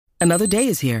Another day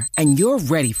is here, and you're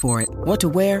ready for it. What to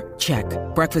wear? Check.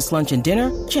 Breakfast, lunch, and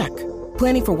dinner? Check.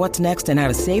 Planning for what's next and how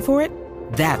to save for it?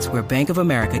 That's where Bank of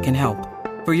America can help.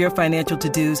 For your financial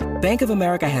to-dos, Bank of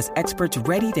America has experts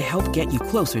ready to help get you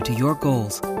closer to your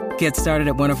goals. Get started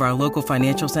at one of our local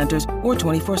financial centers or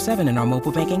 24/7 in our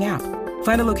mobile banking app.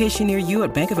 Find a location near you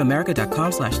at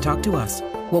bankofamerica.com/talktous.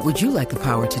 What would you like the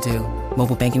power to do?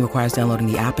 Mobile banking requires downloading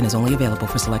the app and is only available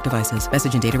for select devices.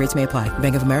 Message and data rates may apply.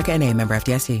 Bank of America N.A., member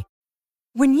FDIC.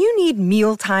 When you need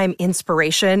mealtime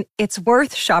inspiration, it's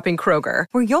worth shopping Kroger,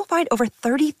 where you'll find over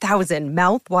 30,000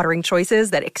 mouth-watering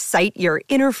choices that excite your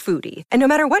inner foodie. And no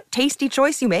matter what tasty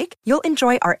choice you make, you'll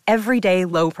enjoy our everyday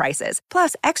low prices,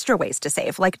 plus extra ways to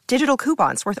save, like digital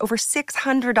coupons worth over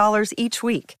 $600 each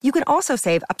week. You can also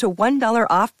save up to $1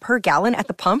 off per gallon at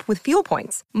the pump with fuel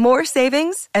points. More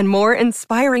savings and more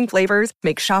inspiring flavors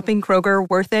make shopping Kroger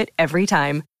worth it every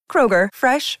time. Kroger,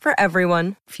 fresh for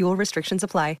everyone. Fuel restrictions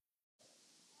apply.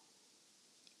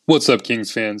 What's up,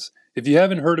 Kings fans? If you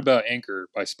haven't heard about Anchor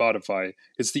by Spotify,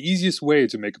 it's the easiest way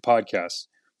to make a podcast,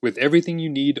 with everything you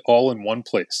need all in one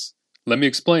place. Let me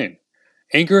explain.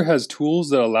 Anchor has tools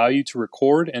that allow you to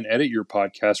record and edit your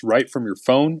podcast right from your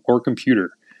phone or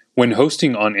computer. When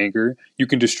hosting on Anchor, you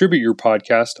can distribute your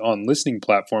podcast on listening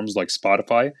platforms like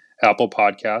Spotify, Apple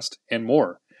Podcast, and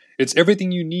more. It's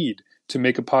everything you need to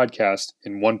make a podcast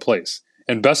in one place.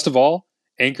 And best of all,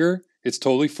 Anchor, it's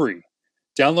totally free.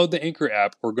 Download the Anchor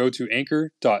app or go to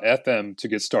anchor.fm to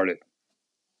get started.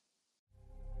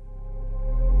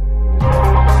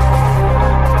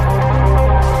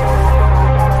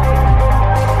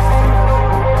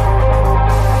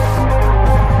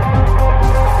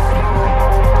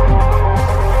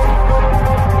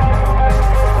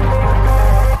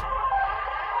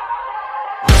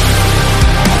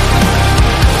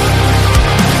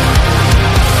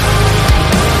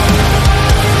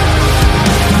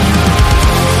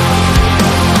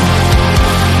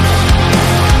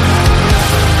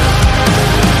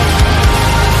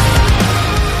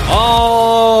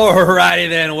 Alrighty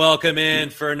then, welcome in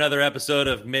for another episode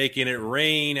of Making It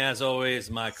Rain. As always,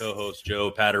 my co-host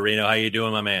Joe Paterino. How you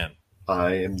doing, my man?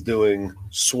 I am doing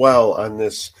swell on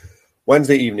this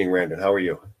Wednesday evening, Randon. How are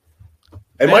you?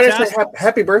 And might I say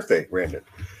happy birthday, Randon?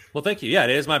 Well, thank you. Yeah,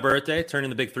 it is my birthday, turning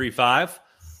the big 3-5.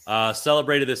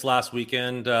 Celebrated this last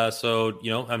weekend, so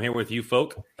I'm here with you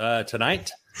folk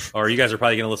tonight, or you guys are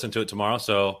probably going to listen to it tomorrow.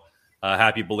 So.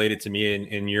 Happy belated to me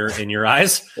in your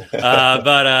eyes,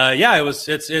 but yeah,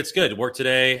 it's good. Work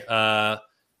today.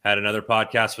 Had another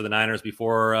podcast for the Niners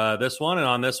before this one, and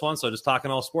on this one, so just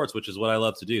talking all sports, which is what I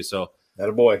love to do. So,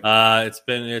 attaboy.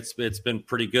 It's been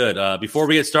pretty good. Before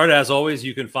we get started, as always,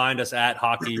 you can find us at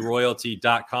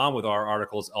hockeyroyalty.com with our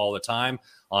articles all the time,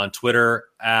 on Twitter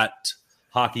at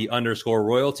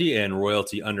hockey_royalty and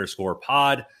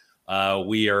royalty_pod.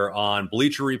 We are on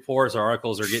Bleacher Reports. Our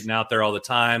articles are getting out there all the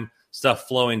time. Stuff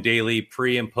flowing daily,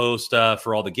 pre and post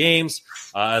for all the games,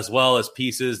 as well as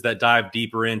pieces that dive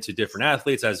deeper into different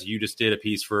athletes, as you just did a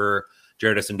piece for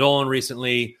Jared Dolan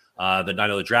recently. I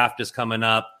know the draft is coming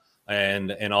up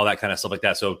and all that kind of stuff like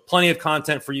that. So plenty of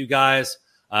content for you guys.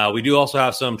 We do also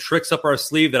have some tricks up our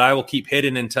sleeve that I will keep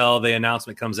hidden until the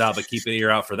announcement comes out, but keep an ear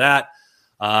out for that.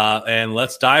 And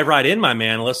let's dive right in, my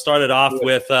man. Let's start it off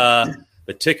with the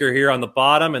ticker here on the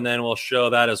bottom, and then we'll show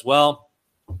that as well.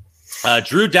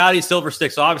 Drew Doughty, Silver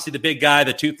Sticks, obviously the big guy,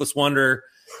 the toothless wonder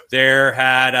there,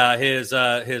 had his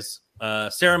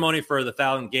ceremony for the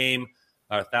 1,000th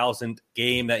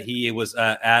game that he was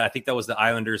at. I think that was the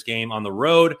Islanders game on the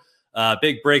road.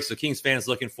 Big break, so Kings fans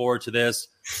looking forward to this.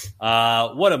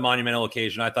 What a monumental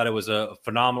occasion. I thought it was a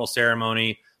phenomenal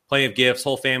ceremony. Plenty of gifts.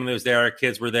 Whole family was there.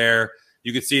 Kids were there.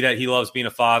 You could see that he loves being a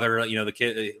father, the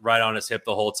kid right on his hip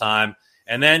the whole time.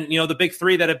 And then, the big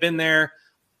three that have been there,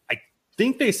 I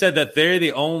think they said that they're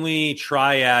the only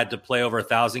triad to play over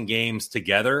 1,000 games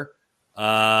together,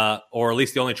 or at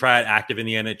least the only triad active in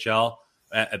the NHL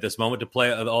at this moment to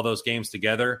play all those games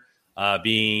together,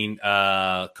 being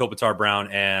Kopitar,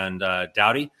 Brown, and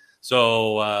Doughty.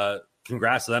 So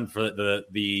congrats to them for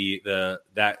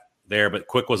that there. But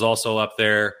Quick was also up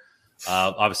there,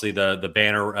 obviously the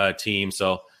banner team.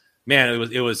 So man,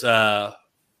 it was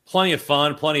plenty of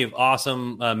fun, plenty of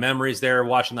awesome memories there,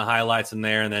 watching the highlights in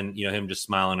there, and then him just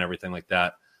smiling and everything like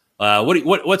that.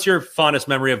 What's your fondest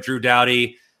memory of Drew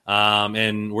Doughty?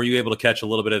 And were you able to catch a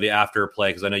little bit of the after play?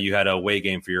 Because I know you had a away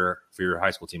game for your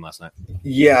high school team last night.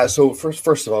 Yeah. So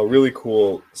first of all, really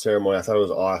cool ceremony. I thought it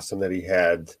was awesome that he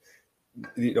had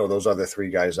those other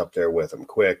three guys up there with him.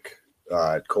 Quick,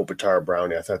 Kopitar,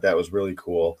 Brownie. I thought that was really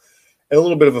cool. a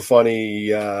little bit of a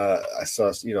funny, I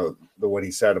saw, what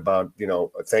he said about,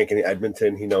 thanking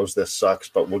Edmonton. He knows this sucks,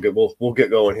 but we'll get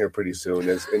going here pretty soon,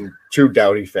 as in true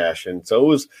Doughty fashion.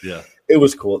 So it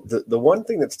was cool. The one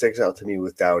thing that sticks out to me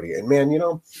with Doughty, and man,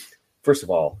 first of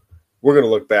all, we're going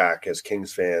to look back as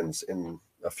Kings fans in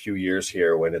a few years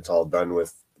here when it's all done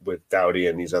with Doughty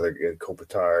and these other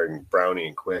Kopitar and Brownie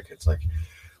and Quick. It's like,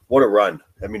 what a run.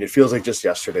 I mean, it feels like just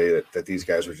yesterday that these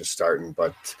guys were just starting,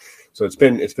 but so it's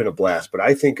been a blast. But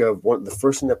I think of the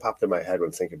first thing that popped in my head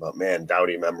when thinking about, man,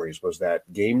 Doughty memories was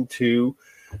that Game 2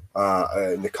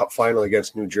 in the Cup final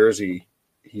against New Jersey.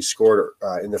 He scored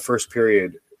in the first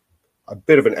period a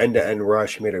bit of an end-to-end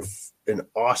rush. He made an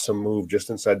awesome move just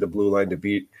inside the blue line to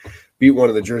beat one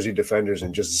of the Jersey defenders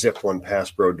and just zip one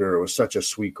past Brodeur. It was such a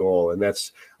sweet goal, and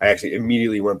I actually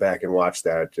immediately went back and watched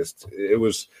that. It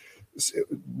was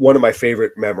one of my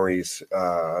favorite memories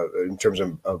in terms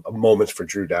of moments for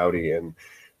Drew Doughty, and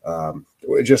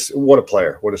just what a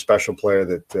player, what a special player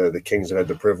that the Kings have had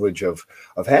the privilege of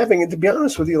having. And to be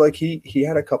honest with you, like he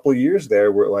had a couple of years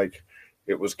there where like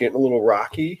it was getting a little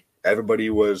rocky. Everybody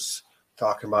was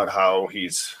talking about how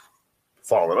he's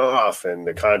fallen off and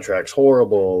the contract's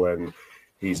horrible and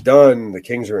he's done. The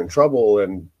Kings are in trouble,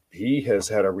 and he has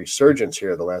had a resurgence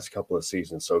here the last couple of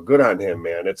seasons. So good on him,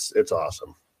 man. It's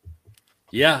awesome.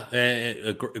 Yeah,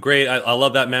 great. I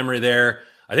love that memory there.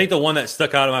 I think the one that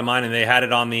stuck out in my mind, and they had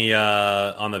it on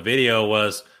the video,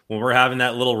 was when we're having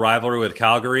that little rivalry with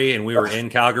Calgary, and we were in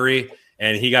Calgary,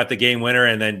 and he got the game winner,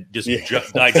 and then just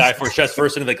dive for chest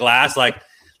first into the glass. Like,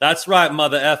 that's right,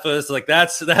 mother effers. Like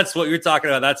that's what you're talking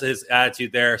about. That's his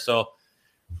attitude there. So,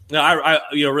 I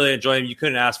really enjoy him. You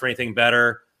couldn't ask for anything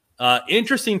better.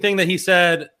 Interesting thing that he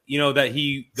said, that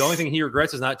the only thing he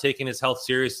regrets is not taking his health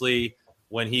seriously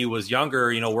when he was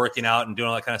younger, working out and doing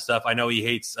all that kind of stuff. I know he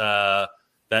hates that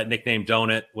nickname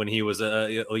Donut when he was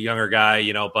a younger guy,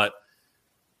 but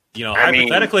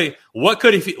hypothetically, what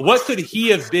could he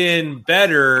have been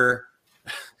better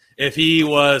if he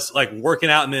was like working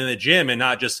out in the gym and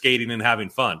not just skating and having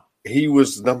fun? He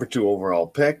was the number 2 overall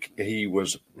pick. He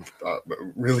was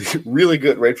really, really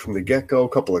good right from the get-go. A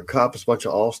couple of cups, a bunch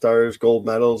of all-stars, gold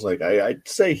medals. Like I'd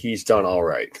say he's done all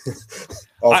right.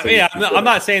 I'm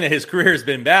not saying that his career has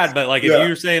been bad, but like if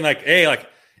you're saying like, hey, like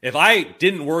if I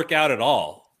didn't work out at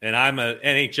all and I'm an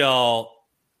NHL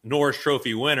Norris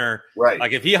Trophy winner, right?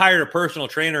 Like if he hired a personal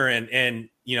trainer and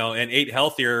ate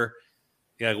healthier,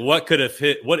 what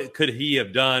could he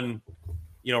have done?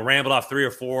 Rambled off 3 or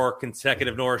 4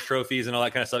 consecutive Norris trophies and all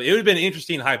that kind of stuff. It would have been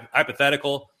interesting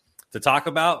hypothetical to talk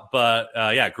about, but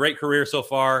great career so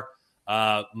far.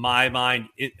 My mind,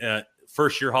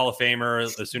 first-year Hall of Famer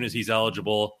as soon as he's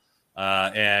eligible,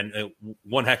 and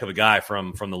one heck of a guy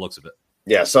from the looks of it.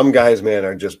 Yeah, some guys, man,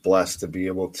 are just blessed to be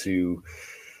able to,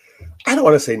 I don't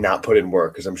want to say not put in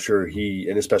work, because I'm sure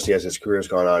and especially as his career's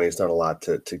gone on, he's done a lot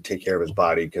to take care of his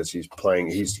body, because he's playing,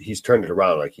 he's turned it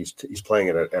around. Like he's playing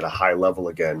at a high level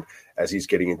again as he's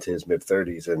getting into his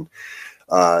mid-30s. And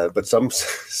but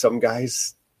some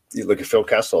guys, you look at Phil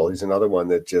Kessel, he's another one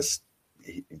that just,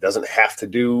 he doesn't have to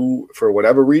do, for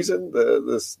whatever reason,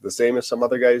 the same as some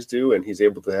other guys do, and he's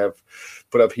able to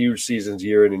put up huge seasons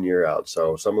year in and year out.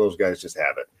 So some of those guys just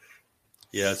have it.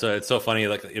 Yeah, so it's so funny.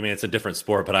 Like, I mean, it's a different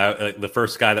sport, but the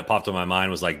first guy that popped in my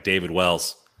mind was like David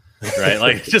Wells, right?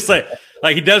 Like, just like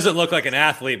he doesn't look like an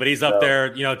athlete, but he's up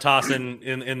there, tossing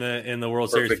in the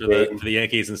World Series for the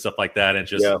Yankees and stuff like that. And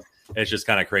it's just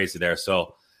kind of crazy there.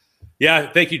 So,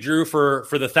 yeah, thank you, Drew, for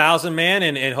the 1,000, man,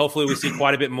 and hopefully we see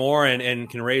quite a bit more and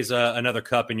can raise another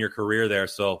cup in your career there.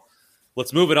 So,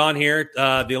 let's move it on here.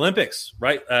 The Olympics,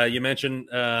 right? You mentioned.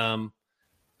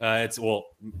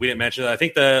 We didn't mention that. I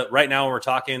think right now when we're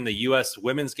talking, the U.S.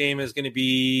 women's game is going to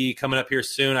be coming up here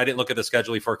soon. I didn't look at the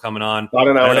schedule before coming on. About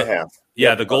an hour and a half.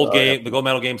 Yeah, the gold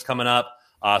medal game's coming up.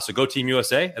 So go Team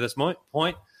USA at this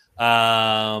point.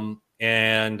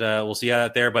 And we'll see how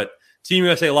that there. But Team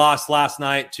USA lost last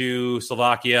night to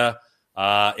Slovakia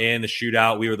in the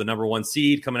shootout. We were the number 1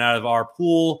 seed coming out of our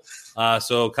pool.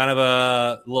 So kind of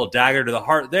a little dagger to the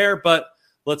heart there, but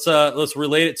let's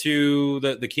relate it to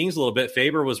the Kings a little bit.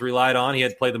 Faber was relied on. He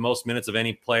had played the most minutes of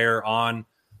any player on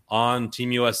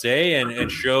Team USA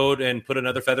and showed and put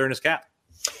another feather in his cap.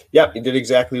 Yeah, he did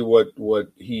exactly what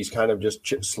he's kind of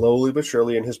just slowly but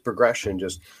surely in his progression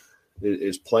just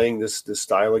is playing this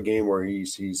style of game where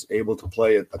he's able to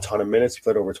play a ton of minutes. He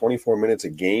played over 24 minutes a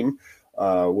game,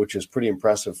 which is pretty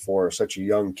impressive for such a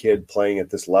young kid playing at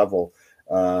this level.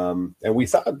 And we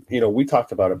thought, we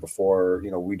talked about it before,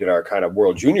 we did our kind of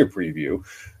World Junior preview.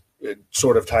 It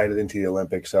sort of tied it into the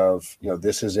Olympics of,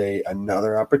 this is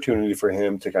another opportunity for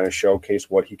him to kind of showcase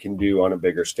what he can do on a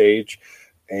bigger stage.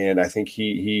 And I think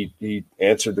he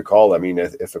answered the call. I mean,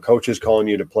 if a coach is calling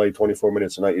you to play 24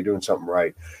 minutes a night, you're doing something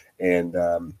right. And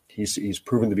he's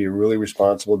proven to be a really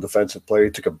responsible defensive player.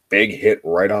 He took a big hit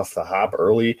right off the hop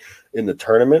early in the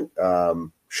tournament,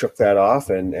 shook that off,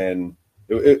 and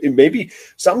it maybe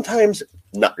sometimes,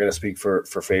 not going to speak for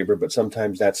Faber, but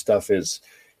sometimes that stuff is,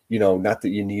 not that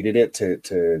you needed it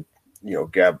to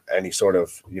get any sort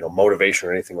of, motivation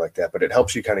or anything like that, but it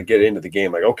helps you kind of get into the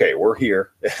game. Like, okay, we're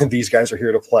here and these guys are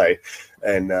here to play,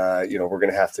 and, we're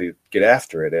going to have to get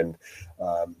after it. And,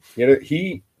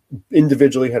 he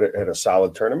individually had a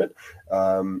solid tournament.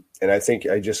 And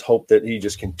I just hope that he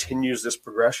just continues this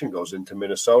progression, goes into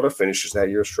Minnesota, finishes that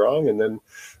year strong. And then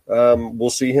we'll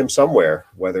see him somewhere,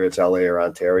 whether it's LA or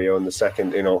Ontario in the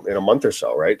second, in a month or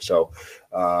so. Right. So,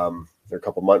 or a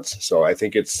couple months. So I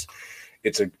think it's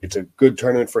a good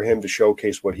tournament for him to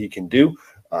showcase what he can do.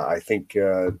 I think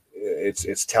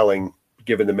it's telling,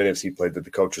 given the minutes he played, that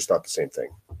the coaches thought the same thing.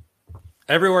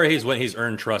 Everywhere he's went, he's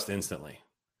earned trust instantly.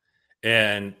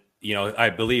 And, I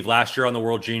believe last year on the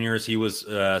World Juniors, he was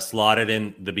slotted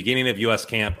in the beginning of U.S.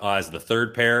 camp as the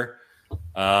third pair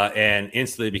and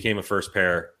instantly became a first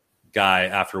pair guy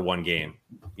after one game.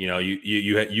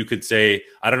 You could say,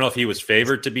 I don't know if he was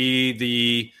favored to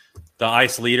be the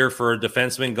ice leader for a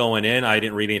defenseman going in. I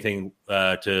didn't read anything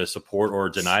to support or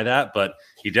deny that, but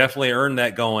he definitely earned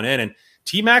that going in. And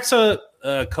T-Mac's a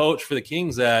coach for the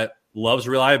Kings that loves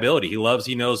reliability.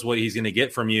 He knows what he's going to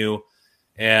get from you.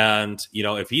 And,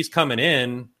 if he's coming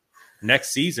in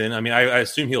next season, I mean, I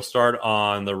assume he'll start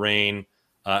on the Reign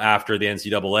after the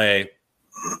NCAA.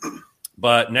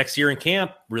 But next year in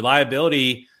camp,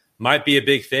 reliability might be a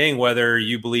big thing, whether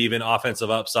you believe in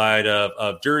offensive upside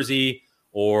of Jersey,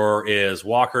 or is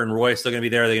Walker and Roy still going to be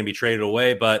there? They're going to be traded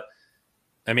away. But,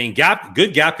 I mean,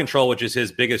 good gap control, which is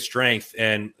his biggest strength,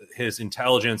 and his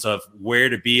intelligence of where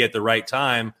to be at the right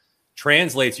time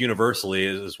translates universally,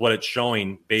 is what it's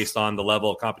showing based on the level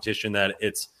of competition that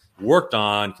it's worked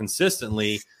on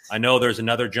consistently. I know there's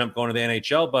another jump going to the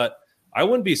NHL, but I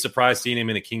wouldn't be surprised seeing him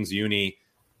in a Kings uni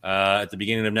at the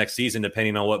beginning of next season,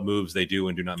 depending on what moves they do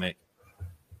and do not make.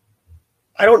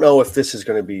 I don't know if this is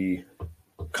going to be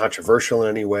controversial in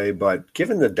any way, but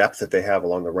given the depth that they have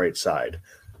along the right side,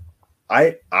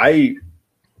 I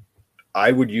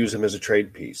would use him as a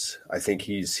trade piece. I think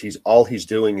he's all he's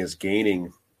doing is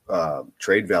gaining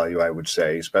trade value, I would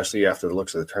say, especially after the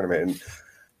looks of the tournament. And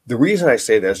the reason I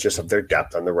say that is just of their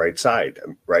depth on the right side,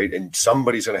 right? And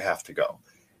somebody's going to have to go.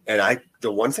 And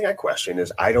the one thing I question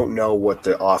is I don't know what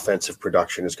the offensive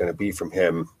production is going to be from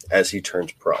him as he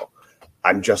turns pro.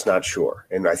 I'm just not sure.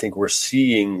 And I think we're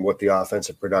seeing what the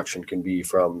offensive production can be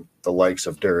from the likes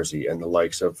of Dursey and the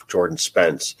likes of Jordan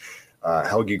Spence.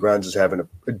 Helge Grans is having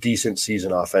a decent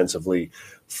season offensively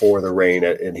for the Reign,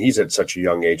 and he's at such a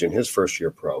young age in his first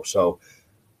year pro. So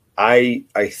I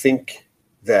think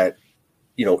that,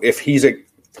 if he's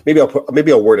maybe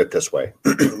I'll word it this way.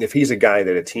 If he's a guy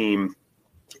that a team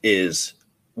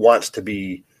wants to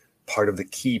be part of the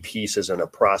key pieces in a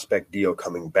prospect deal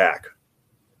coming back,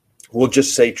 we'll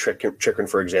just say Chychrun,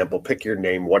 for example, pick your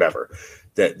name, whatever,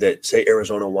 that say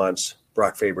Arizona wants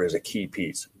Brock Faber as a key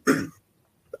piece.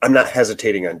 I'm not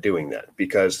hesitating on doing that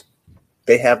because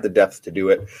they have the depth to do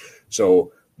it.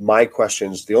 So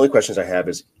the only questions I have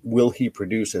is, will he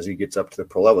produce as he gets up to the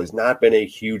pro level? He's not been a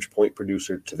huge point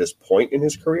producer to this point in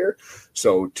his career.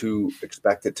 So to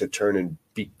expect it to turn and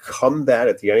become that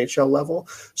at the NHL level.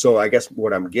 So I guess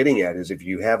what I'm getting at is, if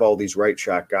you have all these right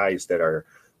shot guys that are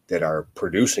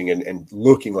producing and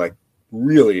looking like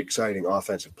really exciting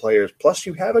offensive players, plus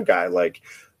you have a guy like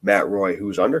Matt Roy,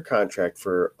 who's under contract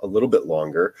for a little bit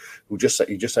longer, he just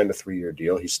signed a 3-year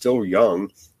deal. He's still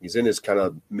young. He's in his kind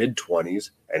of mid-20s,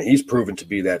 and he's proven to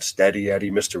be that steady Eddie,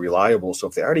 Mr. Reliable. So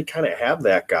if they already kind of have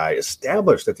that guy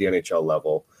established at the NHL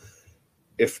level,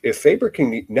 if Faber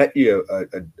can net you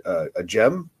a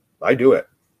gem, I do it.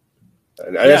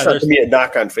 And that's not to me a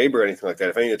knock on Faber or anything like that.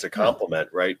 If anything, it's a compliment,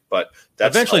 right? But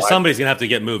that's eventually somebody's going to have to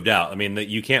get moved out. I mean,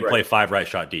 you can't play 5 right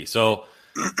shot D. So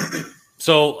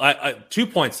I 2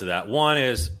 points to that. One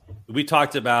is, we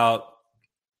talked about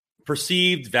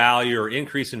perceived value or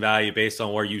increase in value based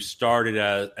on where you started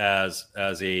as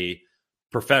a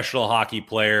professional hockey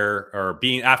player, or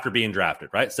after being drafted,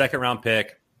 right? Second round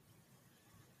pick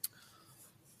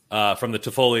from the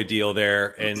Toffoli deal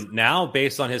there. And now,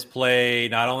 based on his play,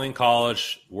 not only in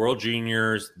college, World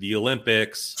Juniors, the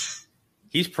Olympics,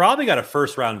 he's probably got a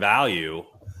first round value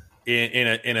in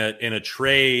a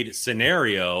trade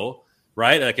scenario,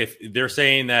 right? Like, if they're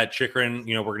saying that Chychrun,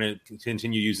 we're going to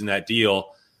continue using that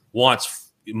deal, wants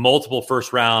multiple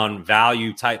first round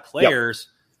value type players,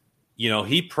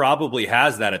 he probably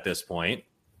has that at this point.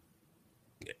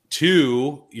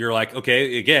 2, you're like,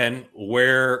 okay, again,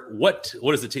 what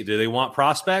is the team? Do they want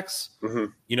prospects?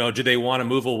 Mm-hmm. Do they want a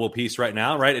movable piece right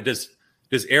now? Right? Does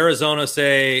Arizona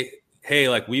say, hey,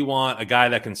 like we want a guy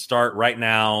that can start right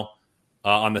now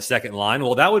on the second line?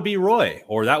 Well, that would be Roy,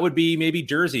 or that would be maybe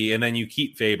Jersey, and then you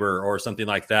keep Faber or something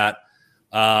like that.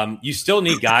 You still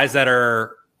need guys that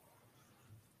are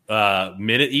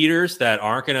minute eaters that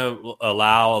aren't going to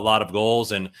allow a lot of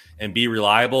goals and be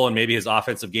reliable. And maybe his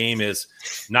offensive game is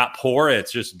not poor.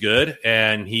 It's just good.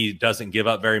 And he doesn't give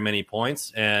up very many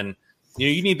points. And,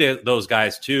 you need those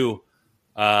guys too.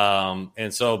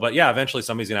 But yeah, eventually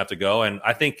somebody's going to have to go. And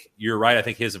I think you're right. I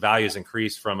think his value is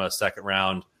increased from a second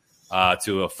round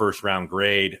to a first round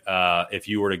grade if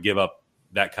you were to give up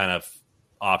that kind of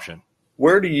option.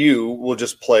 Where do you, we'll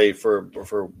just play for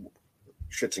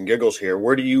shits and giggles here,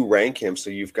 where do you rank him? So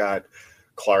you've got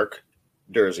Clark,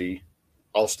 Durzi.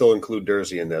 I'll still include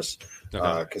Durzi in this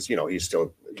because he's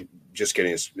still just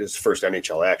getting his first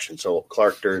NHL action. So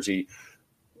Clark, Durzi,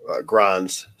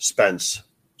 Grans, Spence.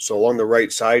 So along the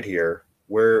right side here,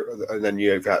 and then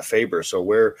you've got Faber.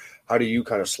 So how do you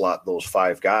kind of slot those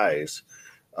 5 guys?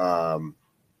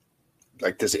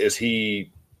 Like this, is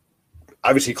he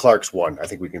obviously Clark's 1? I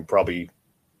think we can probably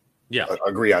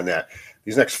agree on that.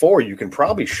 These next 4, you can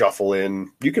probably shuffle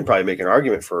in. You can probably make an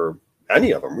argument for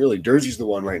any of them, really. Durzi's the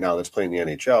one right now that's playing the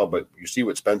NHL, but you see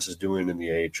what Spence is doing in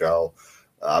the AHL.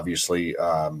 Obviously,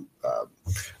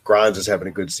 Grans is having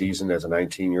a good season as a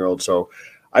 19-year-old. So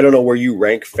I don't know where you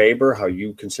rank Faber, how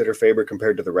you consider Faber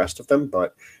compared to the rest of them.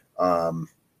 But,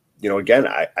 again,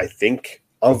 I think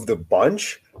of the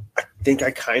bunch, I think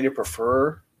I kind of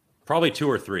prefer. Probably 2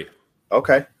 or 3.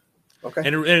 Okay.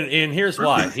 And here's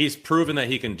why. He's proven that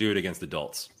he can do it against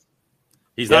adults.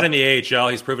 He's not in the AHL.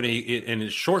 He's proven in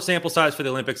his short sample size for the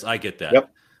Olympics. I get that.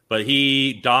 Yep. But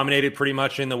he dominated pretty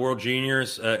much in the World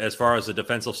Juniors as far as a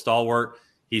defensive stalwart.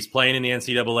 He's playing in the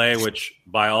NCAA, which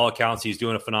by all accounts, he's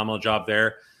doing a phenomenal job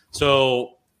there.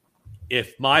 So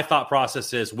if my thought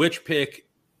process is which pick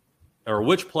or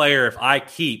which player, if I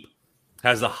keep,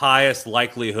 has the highest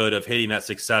likelihood of hitting that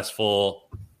successful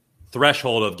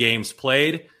threshold of games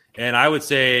played, and I would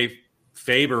say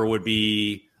Faber would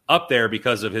be up there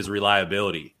because of his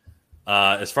reliability.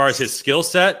 As far as his skill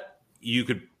set,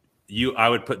 I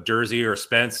would put Durzi or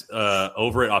Spence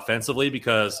over it offensively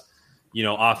because,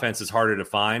 offense is harder to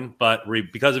find. But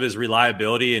because of his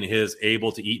reliability and his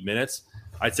able to eat minutes,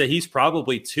 I'd say he's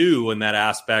probably 2 in that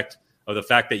aspect of the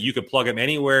fact that you could plug him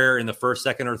anywhere in the first,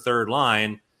 second, or third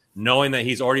line, knowing that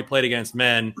he's already played against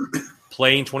men,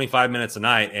 playing 25 minutes a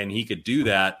night, and he could do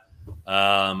that.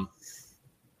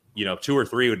 2 or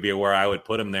 3 would be where I would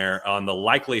put him there on the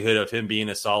likelihood of him being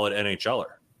a solid NHLer.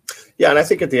 Yeah, and I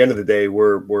think at the end of the day,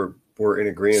 we're in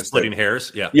agreement. Splitting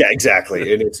hairs, yeah,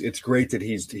 exactly. And it's great that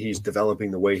he's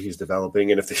developing the way he's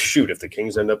developing. And if the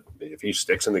Kings if he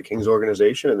sticks in the Kings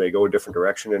organization and they go a different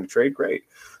direction in a trade, great,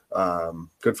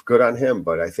 good on him.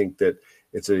 But I think that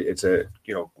it's a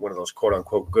one of those quote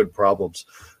unquote good problems.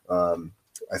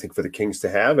 I think for the Kings to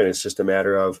have, and it's just a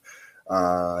matter of.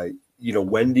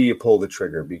 When do you pull the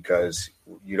trigger? Because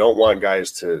you don't want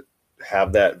guys to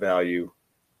have that value,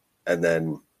 and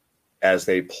then as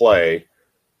they play,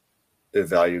 the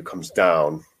value comes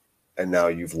down, and now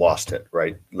you've lost it,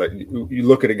 right? Like you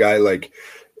look at a guy like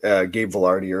Gabe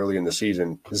Vilardi early in the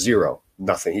season, 0,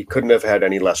 nothing. He couldn't have had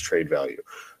any less trade value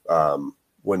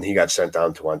when he got sent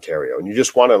down to Ontario, and you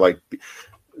just want to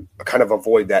kind of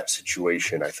avoid that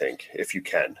situation, I think, if you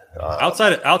can.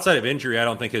 Outside of injury, I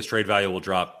don't think his trade value will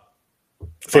drop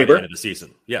Faber? By the end of the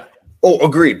season. Yeah. Oh,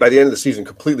 agreed. By the end of the season,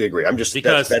 completely agree. I'm just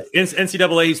because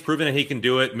NCAA, he's proven that he can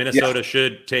do it. Minnesota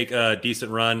should take a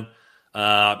decent run,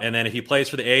 and then if he plays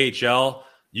for the AHL,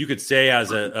 you could say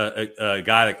as a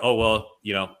guy like, oh well,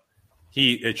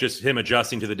 it's just him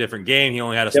adjusting to the different game. He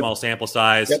only had a small sample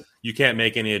size. Yep. You can't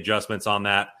make any adjustments on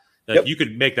that. You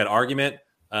could make that argument.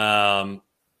 But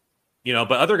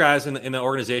other guys in the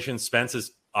organization, Spence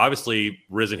has obviously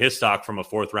risen his stock from a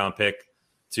 4th round pick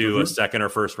to a second or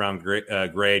first round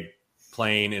grade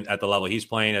playing at the level he's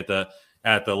playing at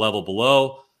the level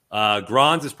below.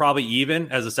 Grans is probably even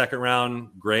as a second round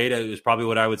grade is probably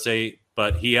what I would say,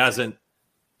 but he hasn't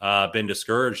been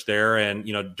discouraged there. And,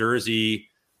 Durzi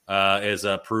is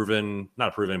not proven,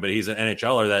 but he's an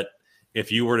NHLer that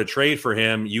if you were to trade for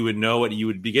him, you would know what you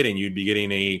would be getting. You'd be getting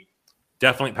a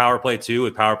definitely power play 2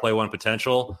 with power play 1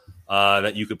 potential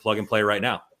that you could plug and play right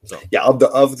now. So yeah,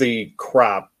 of the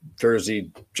crop,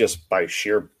 Durzi, just by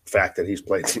sheer fact that he's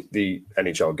played the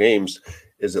NHL games,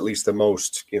 is at least the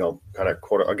most, kind of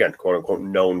quote unquote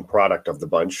known product of the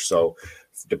bunch. So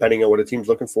depending on what a team's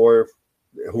looking for,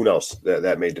 who knows,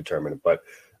 that may determine it. But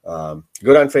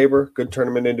good on Faber. Good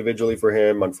tournament individually for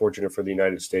him. Unfortunate for the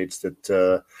United States that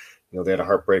they had a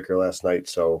heartbreaker last night.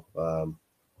 So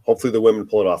hopefully the women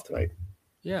pull it off tonight.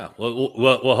 Yeah,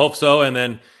 we'll hope so. And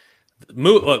then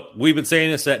look, we've been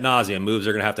saying this ad nauseum. Moves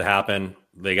are going to happen.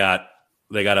 They got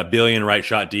 $1 billion right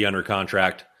shot D under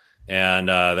contract, and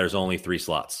there's only 3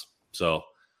 slots. So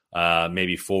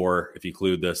maybe 4 if you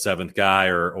include the 7th guy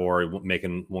or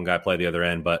making one guy play the other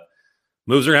end. But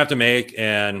moves are going to have to make,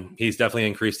 and he's definitely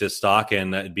increased his stock.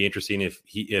 And it'd be interesting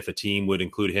if a team would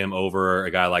include him over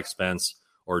a guy like Spence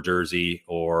or Jersey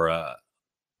or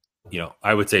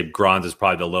I would say Grons is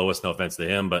probably the lowest. No offense to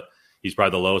him, but he's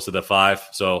probably the lowest of the 5.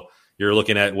 So you're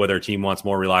looking at whether a team wants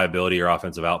more reliability or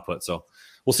offensive output. So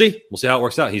we'll see. We'll see how it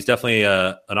works out. He's definitely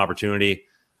an opportunity.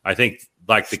 I think,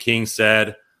 like the Kings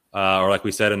said, or like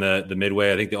we said in the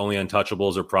midway, I think the only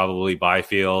untouchables are probably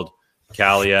Byfield,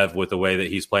 Kaliev with the way that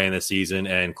he's playing this season,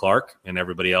 and Clark, and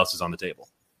everybody else is on the table.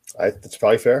 That's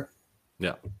probably fair.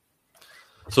 Yeah.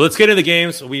 So let's get into the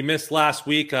games. We missed last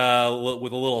week with a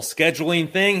little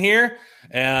scheduling thing here.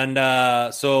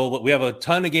 And so we have a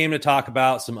ton of game to talk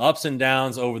about, some ups and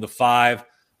downs over the 5,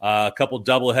 a couple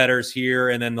double headers here,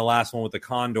 and then the last one with the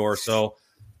Condor. So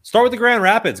start with the Grand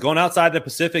Rapids, going outside the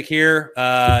Pacific here,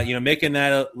 making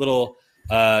that a little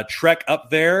trek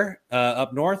up there,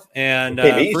 up north. And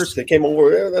first they came over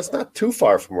there. That's not too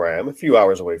far from where I am, a few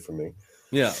hours away from me.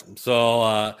 Yeah.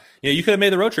 So, you could have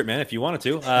made the road trip, man, if you wanted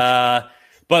to.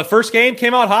 But first game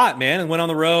came out hot, man, and went on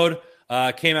the road.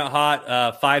 Came out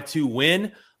hot, 5-2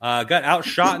 win. Got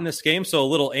outshot in this game, so a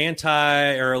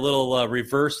little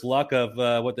reverse luck of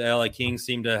what the LA Kings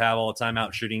seem to have all the time,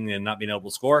 out shooting and not being able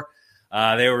to score.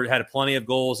 They had plenty of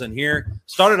goals in here.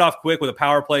 Started off quick with a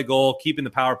power play goal, keeping the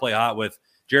power play hot with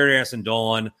Jared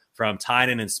Anderson-Dolan from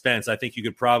Tynan and Spence. I think you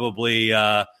could probably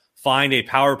find a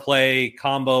power play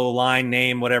combo line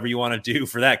name, whatever you want to do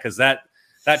for that, because that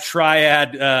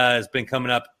triad has been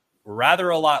coming up rather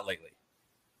a lot lately.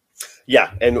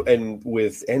 Yeah, and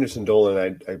with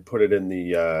Anderson-Dolan, I put it in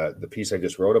the piece I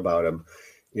just wrote about him,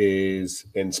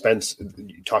 and Spence,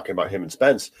 talking about him and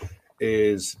Spence,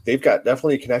 is they've got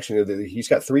definitely a connection. He's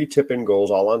got 3 tip-in goals,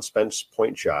 all on Spence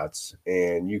point shots,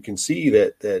 and you can see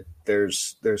that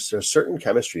there's a certain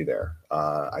chemistry there.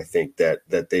 I think that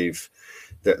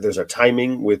there's a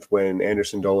timing with when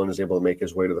Anderson-Dolan is able to make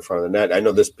his way to the front of the net. I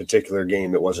know this particular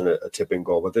game, it wasn't a tip-in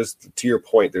goal, but to your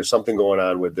point, there's something going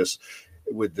on with this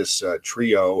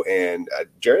trio, and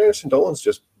Jared Anderson-Dolan's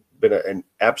just been an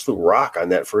absolute rock on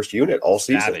that first unit all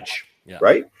season. Savage. Yeah.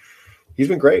 Right? He's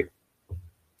been great.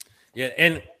 Yeah,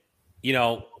 and,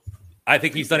 I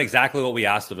think he's done exactly what we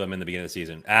asked of him in the beginning of the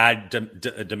season. Add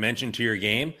a dimension to your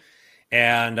game,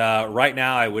 and right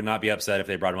now I would not be upset if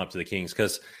they brought him up to the Kings,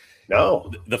 because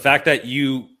the fact that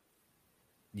you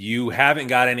haven't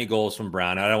got any goals from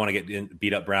Brown. I don't want to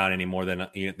beat up Brown any more than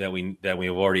we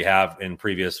already have in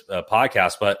previous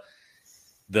podcasts, but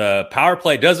the power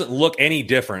play doesn't look any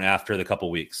different after the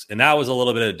couple weeks, and that was a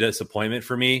little bit of disappointment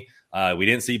for me. We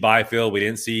didn't see Byfield, we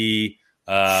didn't see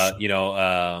any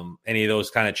of those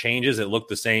kind of changes. It looked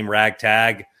the same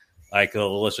ragtag, like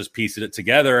let's just piece it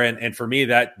together. And for me,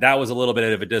 that was a little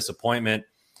bit of a disappointment.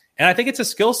 And I think it's a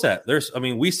skill set.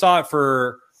 We saw it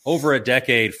for over a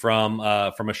decade from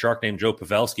a Shark named Joe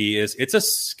Pavelski. It's a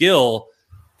skill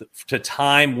to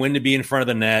time when to be in front of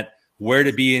the net, where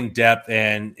to be in depth,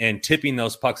 and tipping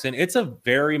those pucks in. It's a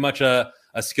very much a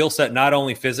skill set, not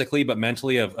only physically but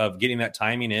mentally, of getting that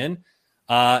timing in.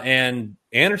 And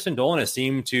Anderson-Dolan has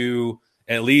seemed to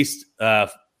at least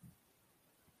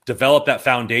develop that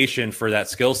foundation for that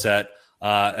skill set,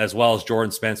 as well as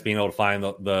Jordan Spence being able to find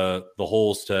the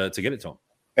holes to get it to him.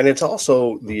 And it's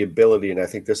also the ability, and I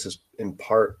think this is in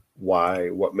part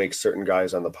what makes certain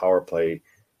guys on the power play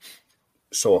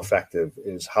so effective,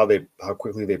 is how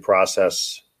quickly they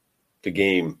process the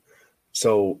game.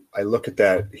 So I look at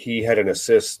that. He had an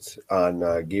assist on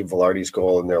Gabe Vilardi's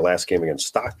goal in their last game against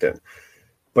Stockton,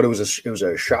 but it was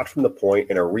a shot from the point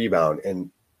and a rebound.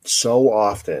 And so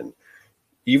often,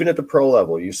 even at the pro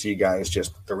level, you see guys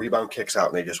just, the rebound kicks out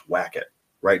and they just whack it,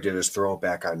 right? They just throw it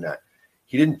back on net.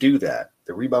 He didn't do that.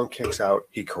 The rebound kicks out.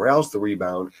 He corrals the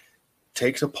rebound,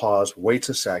 takes a pause, waits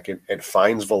a second, and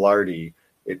finds Vilardi.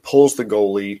 It pulls the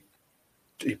goalie.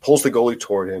 He pulls the goalie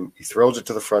toward him. He throws it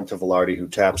to the front of Vilardi, who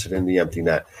taps it in the empty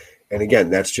net. And again,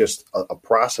 that's just a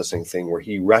processing thing where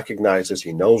he recognizes,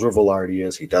 he knows where Vilardi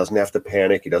is. He doesn't have to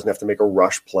panic. He doesn't have to make a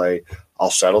rush play. I'll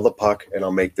settle the puck and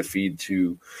I'll make the feed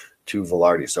to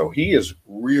Vilardi. So he has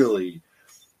really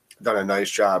done a nice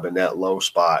job in that low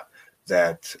spot.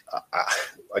 That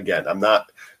again, I'm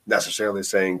not necessarily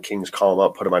saying Kings call him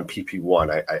up, put him on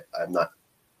PP1. I'm not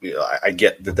I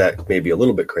get that may be a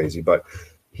little bit crazy, but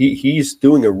he's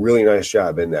doing a really nice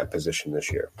job in that position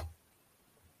this year.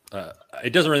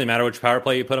 It doesn't really matter which power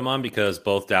play you put him on because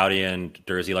both Doughty and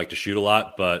Durzi like to shoot a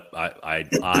lot, but I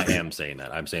am saying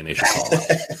that. I'm saying they should call him.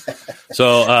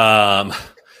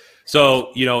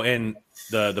 So, and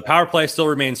the power play still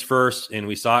remains first, and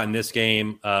we saw it in this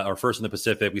game, or first in the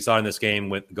Pacific. We saw it in this game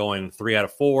with going 3 out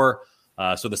of 4.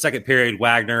 So the second period,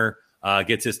 Wagner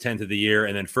gets his 10th of the year,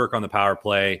 and then Ferk on the power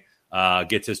play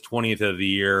gets his 20th of the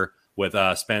year with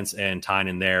Spence and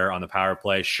Tynan there on the power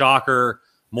play. Shocker.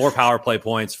 More power play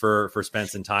points for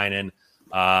Spence and Tynan.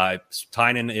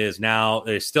 Tynan is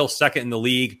still second in the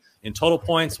league in total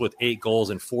points with 8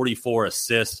 goals and 44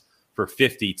 assists for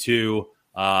 52.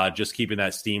 Just keeping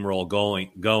that steamroll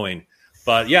going.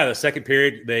 But yeah, the second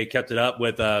period they kept it up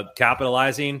with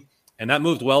capitalizing, and that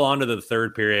moved well onto the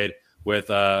third period with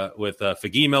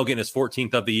Fagemo getting his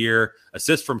 14th of the year,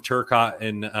 assist from Turcotte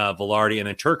and Velarde, and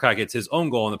then Turcotte gets his own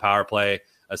goal in the power play.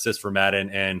 Assist for Madden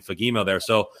and Fagemo there.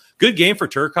 So good game for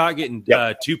Turcotte, getting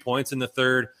 2 points in the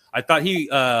third. I thought he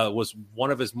was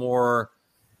one of his more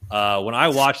when I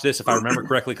watched this, if I remember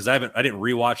correctly, because I didn't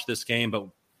rewatch this game, but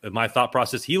my thought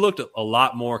process, he looked a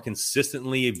lot more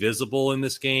consistently visible in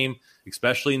this game,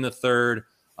 especially in the third.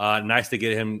 Nice to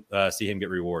get him see him get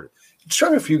rewarded.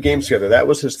 Strung a few games together. That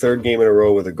was his third game in a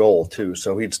row with a goal too.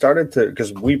 So he'd started to,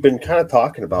 because we've been kind of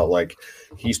talking about like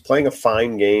he's playing a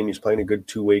fine game, he's playing a good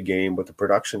two-way game, but the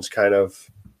production's kind of,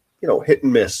 hit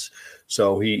and miss.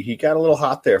 So he got a little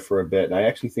hot there for a bit, and I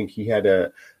actually think he had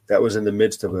that was in the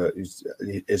midst of his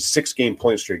 6-game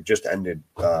point streak just ended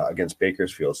against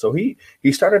Bakersfield. So he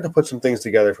started to put some things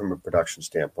together from a production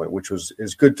standpoint, which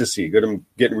is good to see. Good him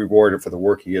getting rewarded for the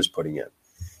work he is putting in.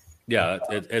 Yeah,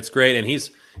 it's great, and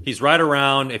he's right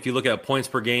around. If you look at points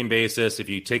per game basis, if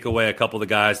you take away a couple of the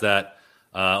guys that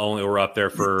only were up there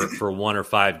for 1 or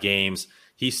 5 games,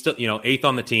 he's still 8th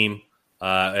on the team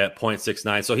at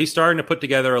 0.69. So he's starting to put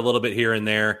together a little bit here and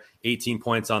there. 18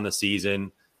 points on the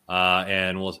season,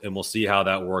 and we'll see how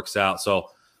that works out. So,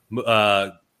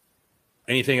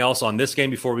 anything else on this game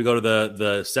before we go to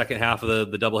the second half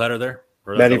of the doubleheader there?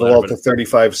 Matty Villalta,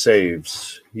 35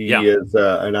 saves. He is,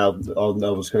 and I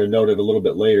was going to note it a little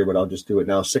bit later, but I'll just do it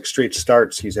now. 6 straight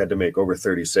starts, he's had to make over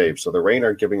 30 saves. So the Reign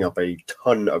aren't giving up a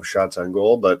ton of shots on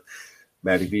goal, but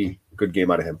Matty V, good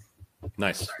game out of him.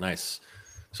 Nice.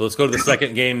 So let's go to the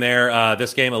second game there.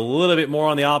 This game a little bit more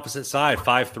on the opposite side.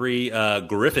 5-3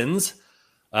 Griffins.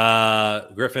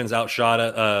 Griffins outshot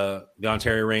the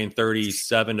Ontario Reign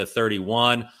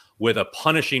 37-31 with a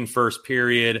punishing first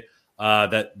period.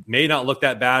 That may not look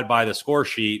that bad by the score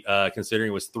sheet, considering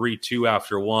it was 3-2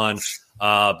 after 1.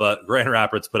 But Grand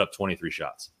Rapids put up 23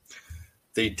 shots.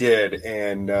 They did,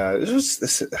 and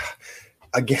this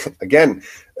again.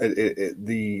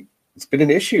 It's been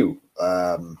an issue.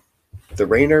 The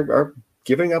Reign are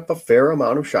giving up a fair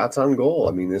amount of shots on goal.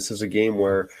 I mean, this is a game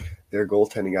where their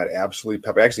goaltending got absolutely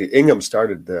peppered. Actually, Ingham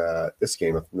started this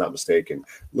game, if I'm not mistaken.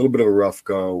 A little bit of a rough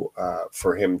go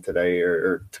for him today,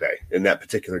 or today in that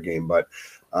particular game. But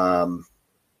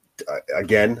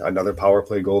again, another power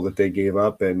play goal that they gave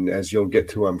up. And as you'll get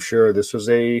to, I'm sure, this was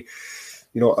a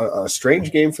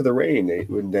strange game for the Reign.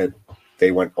 They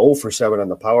went 0 for 7 on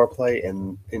the power play,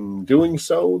 and in doing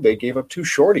so, they gave up 2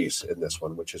 shorties in this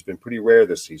one, which has been pretty rare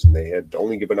this season. They had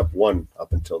only given up 1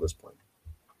 up until this point.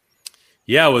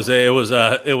 Yeah, it was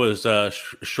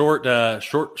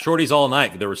shorties all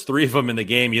night. There was 3 of them in the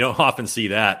game. You don't often see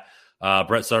that.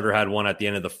 Brett Sutter had one at the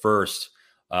end of the first,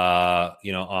 on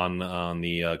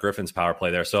the Griffins power play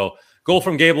there. So goal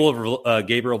from Gabriel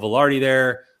Velarde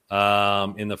there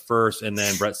in the first, and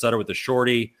then Brett Sutter with the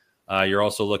shorty. You're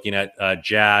also looking at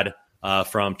Jad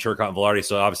from Turcotte and Velarde.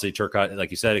 So obviously Turcotte,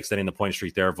 like you said, extending the point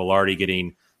streak there. Velarde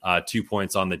getting 2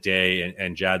 points on the day,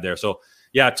 and Jad there. So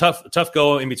yeah, tough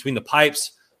go in between the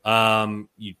pipes.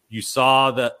 You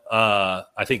saw that.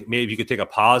 I think maybe you could take a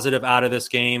positive out of this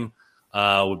game.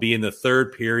 Would be in the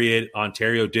third period.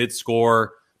 Ontario did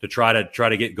score to try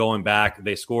to get going back.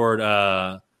 They scored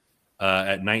at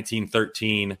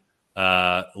 19-13,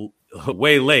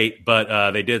 way late,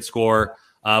 but they did score.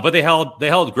 But they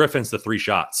held Griffins to 3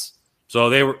 shots, so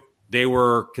they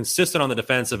were consistent on the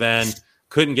defensive end.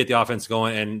 Couldn't get the offense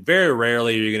going, and very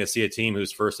rarely are you going to see a team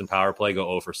who's first in power play go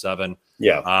 0 for 7.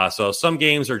 Yeah. So some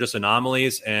games are just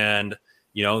anomalies, and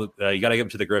you got to give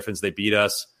it to the Griffins. They beat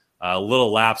us.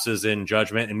 Little lapses in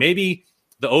judgment, and maybe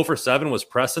the 0 for 7 was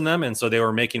pressing them, and so they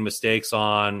were making mistakes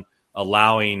on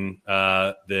allowing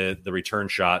the return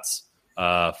shots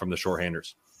from the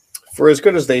shorthanders. For as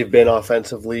good as they've been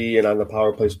offensively and on the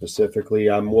power play specifically,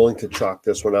 I'm willing to chalk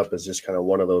this one up as just kind of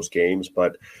one of those games.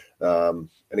 But and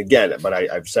again,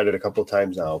 I've said it a couple of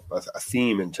times now, a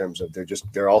theme in terms of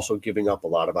they're also giving up a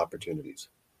lot of opportunities.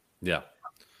 Yeah.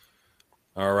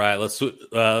 All right, let's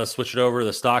switch it over to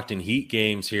the Stockton Heat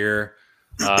games here.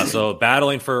 So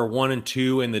battling for 1 and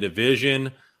 2 in the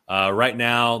division right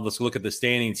now. Let's look at the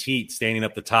standings. Heat standing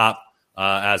up the top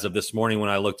as of this morning when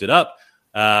I looked it up.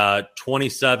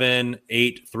 27,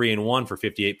 8, 3 and 1 for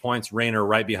 58 points. Rainer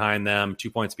right behind them,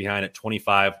 2 points behind at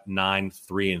 25, 9,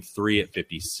 3 and 3 at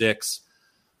 56.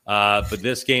 But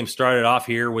this game started off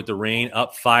here with the Reign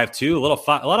up 5-2. A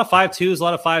lot of 5-2s, a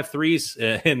lot of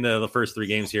 5-3s in the first 3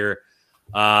 games here.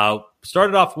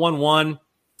 Started off 1-1.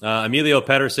 Emilio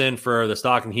Pettersson for the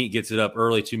Stockton Heat gets it up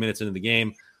early, 2 minutes into the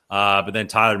game. But then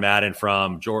Tyler Madden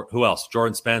from who else?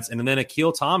 Jordan Spence, and then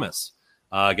Akil Thomas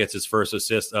gets his first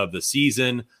assist of the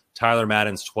season. Tyler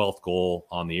Madden's 12th goal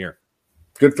on the year.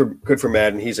 Good for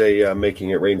Madden. He's a making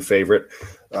it rain favorite.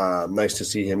 Nice to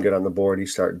see him get on the board.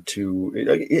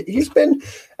 He's been,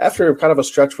 after kind of a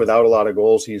stretch without a lot of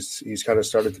goals, he's kind of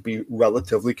started to be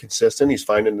relatively consistent. He's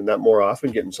finding the net more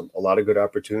often, getting a lot of good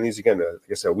opportunities. Again, like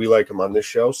I said, we like him on this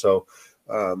show, so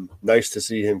nice to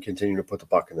see him continue to put the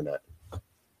puck in the net.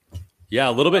 Yeah,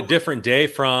 a little bit different day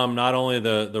from not only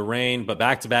the Reign, but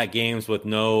back-to-back games with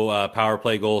no power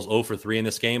play goals, 0 for 3 in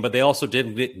this game, but they also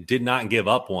did not give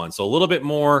up one. So a little bit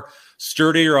more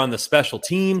sturdier on the special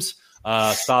teams,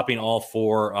 stopping all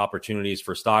 4 opportunities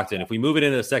for Stockton. If we move it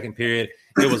into the second period,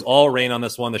 it was all Reign on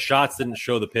this one. The shots didn't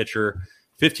show the pitcher.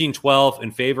 15-12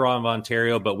 in favor of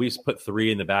Ontario, but we put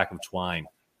 3 in the back of Twine.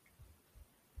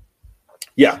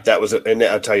 Yeah, that was it. And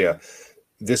I'll tell you,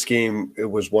 this game, it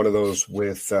was one of those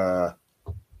with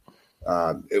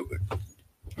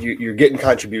you're getting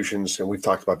contributions, and we've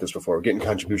talked about this before. We're getting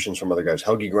contributions from other guys.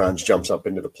 Helgi Grans jumps up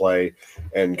into the play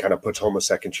and kind of puts home a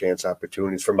second chance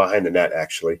opportunities from behind the net,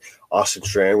 actually. Austin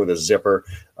Strand with a zipper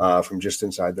from just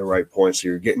inside the right point. So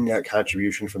you're getting that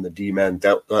contribution from the D-men.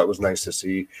 That was nice to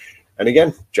see. And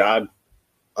again, Jod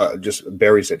just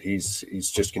buries it.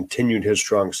 He's just continued his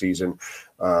strong season.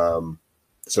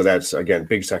 So that's, again,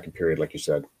 big second period, like you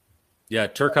said. Yeah,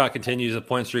 Turcotte continues a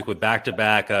point streak with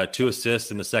back-to-back 2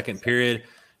 assists in the second period.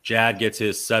 Jad gets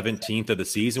his 17th of the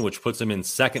season, which puts him in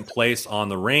second place on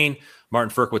the Reign.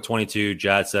 Martin Frk with 22,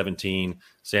 Jad 17,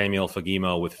 Samuel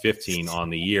Fagimo with 15 on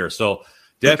the year. So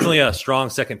definitely a strong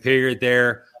second period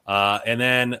there. Wrong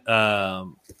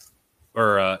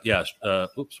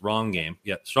game.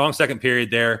 Yeah, strong second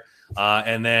period there.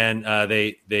 And then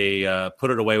they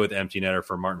put it away with empty netter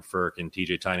for Martin Frk, and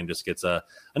TJ Tynan just gets a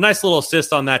nice little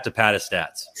assist on that to pad his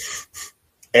stats.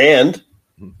 And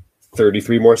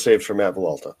 33 more saves from Matt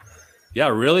Villalta. Yeah,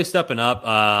 really stepping up.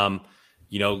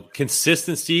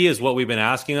 Consistency is what we've been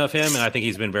asking of him, and I think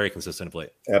he's been very consistent of late.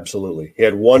 Absolutely. He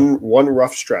had one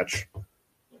rough stretch,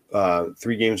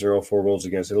 3 games in a row, 4 goals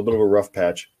against, a little bit of a rough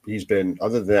patch.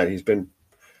 Other than that, he's been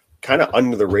kind of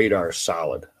under the radar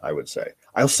solid, I would say.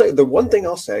 I'll say the one thing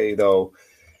I'll say, though,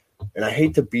 and I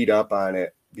hate to beat up on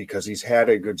it because he's had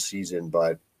a good season,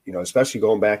 but, especially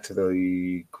going back to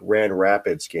the Grand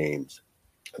Rapids games,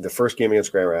 the first game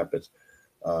against Grand Rapids,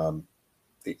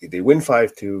 they win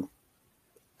 5-2.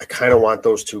 I kind of want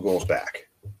those 2 goals back.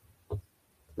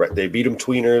 Right? They beat them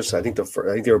tweeners. I think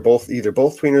they were both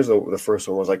tweeners. The first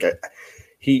one was like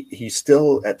he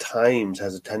still at times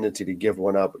has a tendency to give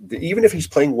one up. Even if he's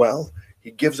playing well,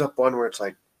 he gives up one where it's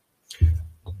like,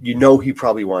 he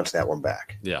probably wants that one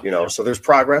back. Yeah. So there's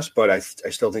progress, but I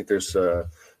still think there's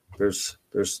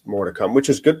more to come, which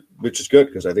is good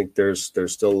because I think there's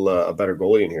still a better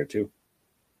goalie in here too.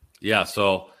 Yeah.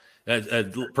 So a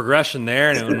progression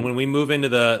there. And when we move into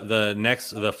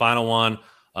the final one,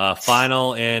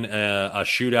 final in a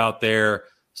shootout there,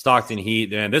 Stockton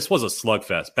Heat, man, this was a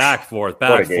slugfest. Back, forth.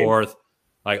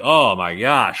 Like, oh my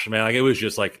gosh, man. Like, it was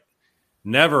just like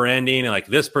never ending. And like,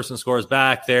 this person scores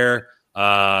back there,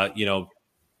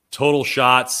 total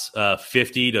shots,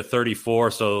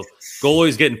 50-34. So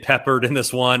goalie's getting peppered in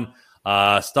this one.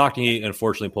 Stockton Heat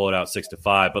unfortunately pull it out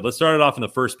 6-5. But let's start it off in the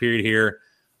first period here.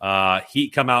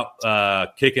 Heat come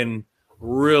out kicking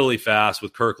really fast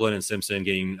with Kirkland and Simpson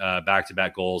getting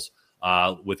back-to-back goals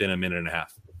within a minute and a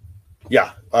half.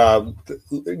 Yeah.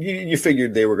 You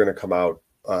figured they were going to come out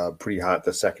pretty hot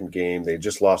the second game. They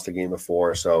just lost the game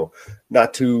before, so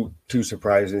not too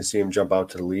surprising to see them jump out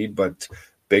to the lead, but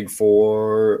big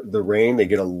for the Reign. They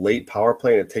get a late power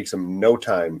play, and it takes them no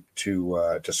time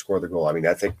to score the goal. I mean,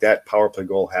 I think that power play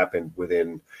goal happened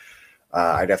within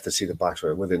I'd have to see the box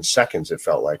score. Within seconds, it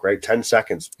felt like, right? 10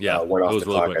 seconds went off the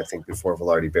clock, I think, before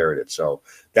Velarde buried it. So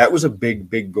that was a big,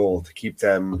 big goal to keep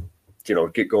them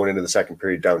get going into the second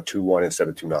period down 2-1 instead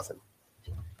of 2-0.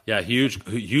 Yeah,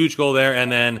 huge goal there,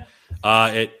 and then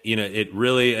it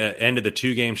really ended the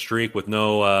 2-game streak with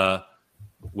no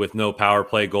power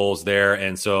play goals there,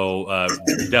 and so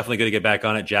definitely going to get back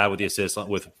on it. Jad with the assist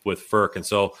with Ferk, and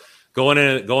so going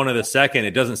to the second,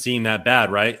 it doesn't seem that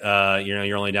bad, right?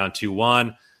 You're only down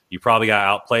 2-1. You probably got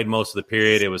outplayed most of the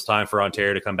period. It was time for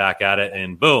Ontario to come back at it,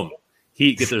 and boom,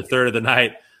 Heat get their third of the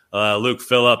night. Luke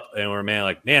Phillip, and we're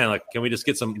can we just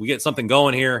get something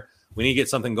going here? We need to get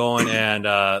something going, and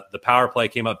the power play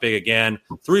came up big again,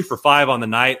 3 for 5 on the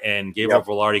night, and Gabriel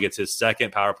Velarde gets his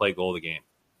second power play goal of the game.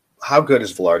 How good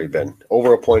has Velarde been?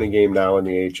 Over a point a game now in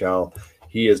the AHL.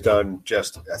 He has done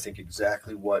I think,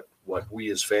 exactly what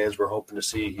we as fans were hoping to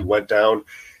see. He went down,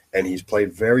 and he's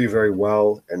played very, very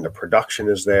well, and the production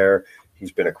is there.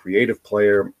 He's been a creative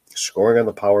player, scoring on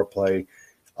the power play.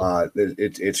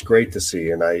 It's great to see,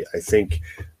 and I think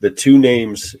the two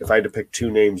names, if I had to pick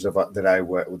two names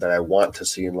that I want to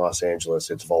see in Los Angeles,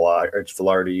 it's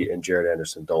Velarde and Jared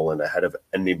Anderson-Dolan ahead of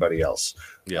anybody else.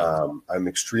 Yeah. I'm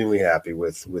extremely happy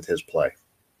with his play.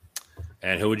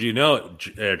 And who would you know?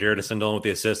 Jared Anderson-Dolan with the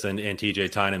assist and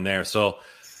TJ Tynan there. So,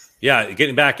 yeah,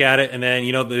 getting back at it, and then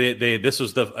this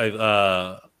was the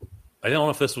I don't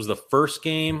know if this was the first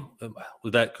game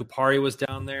that Kupari was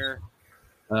down there.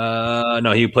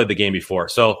 No, he played the game before.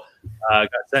 So got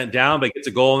sent down, but gets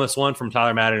a goal in this one from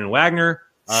Tyler Madden and Wagner.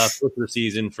 First of the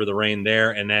season for the Reign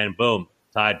there. And then, boom,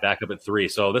 tied back up at 3.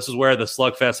 So this is where the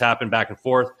slugfest happened back and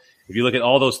forth. If you look at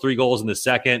all those 3 goals in the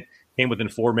second, came within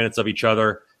 4 minutes of each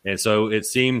other. And so it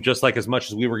seemed just like as much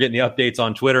as we were getting the updates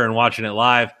on Twitter and watching it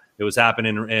live, it was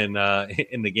happening in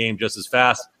the game just as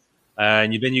fast.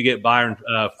 And then you get Byron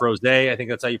Froze, I think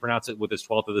that's how you pronounce it, with his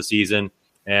 12th of the season.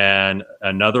 And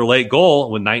another late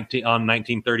goal with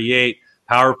 1938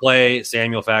 power play,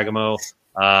 Samuel Fagemo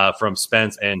from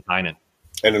Spence and Tynan.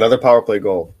 And another power play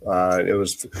goal. It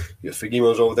was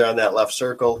Fagemo's over there on that left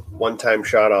circle, one-time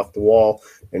shot off the wall,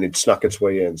 and it snuck its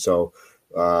way in. So,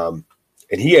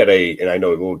 and he had and I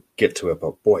know we'll get to it,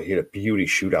 but boy, he had a beauty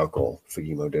shootout goal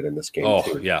Fagemo did in this game. Oh,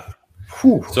 too. Yeah.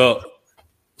 Whew.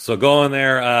 So going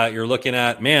there, you're looking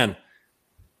at, man,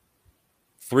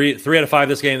 3 out of 5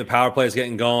 this game. The power play is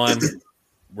getting going.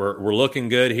 We're looking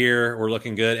good here. We're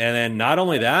looking good. And then not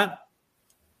only that,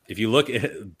 if you look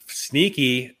at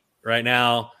sneaky right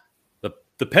now,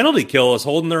 the penalty kill is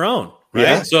holding their own, right?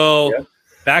 Yeah. So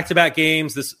back-to-back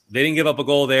games, they didn't give up a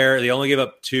goal there. They only gave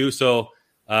up 2. So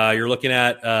you're looking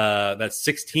at that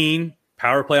 16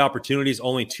 power play opportunities,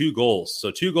 only 2 goals.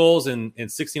 So 2 goals in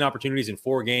 16 opportunities in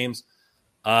 4 games.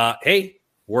 Hey,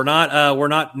 we're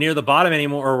not near the bottom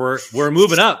anymore, or we're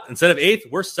moving up. Instead of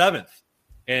 8th, we're 7th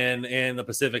in the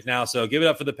Pacific now. So give it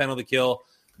up for the penalty kill.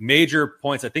 Major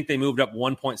points. I think they moved up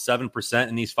 1.7%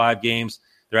 in these 5 games.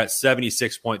 They're at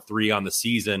 76.3 on the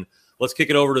season. Let's kick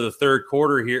it over to the third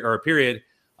quarter here, or period.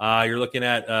 You're looking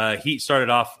at Heat started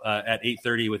off at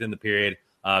 8:30 within the period.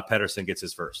 Pettersson gets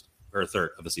his first or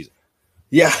third of the season.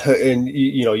 Yeah, and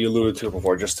you alluded to it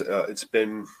before. Just it's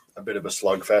been a bit of a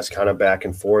slugfest, kind of back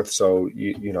and forth. So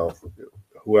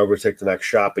whoever take the next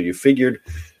shot, but you figured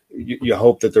you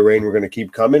hope that the Reign were going to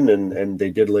keep coming, and they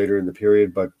did later in the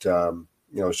period. But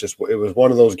it was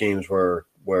one of those games where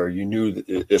you knew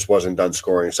that this wasn't done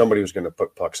scoring. Somebody was going to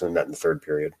put pucks in the net in the third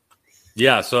period.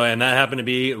 Yeah, so and that happened to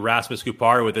be Rasmus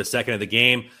Kupari with his second of the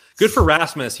game. Good for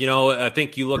Rasmus. I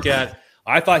think you look at.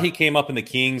 I thought he came up in the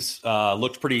Kings,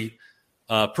 looked pretty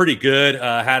good.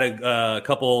 Had a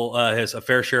couple a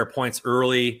fair share of points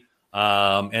early,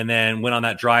 and then went on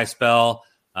that dry spell.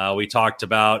 We talked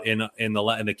about in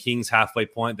the Kings halfway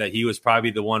point that he was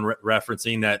probably the one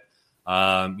referencing that.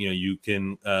 You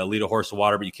can lead a horse to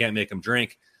water, but you can't make him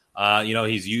drink.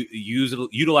 He's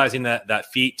utilizing that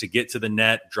feet to get to the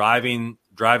net, driving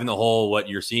the hole. What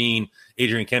you're seeing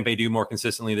Adrian Kempe do more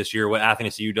consistently this year, what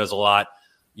Athanasiou does a lot.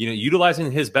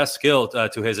 Utilizing his best skill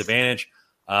to his advantage.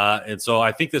 And so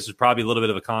I think this is probably a little bit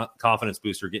of a confidence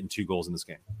booster getting 2 goals in this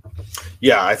game.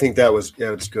 Yeah, I think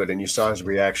it's good. And you saw his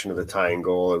reaction to the tying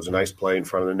goal. It was a nice play in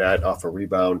front of the net off a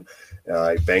rebound.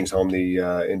 He bangs home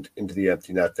into the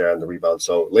empty net there on the rebound.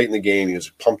 So late in the game, he was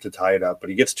pumped to tie it up, but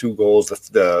he gets 2 goals.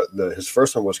 His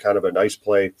first one was kind of a nice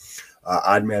play,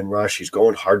 odd man rush. He's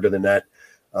going hard to the net.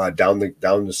 Down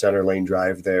the center lane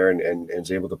drive there and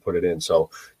is able to put it in. So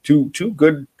two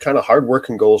good kind of hard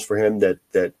working goals for him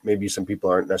that maybe some people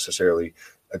aren't necessarily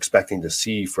expecting to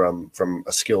see from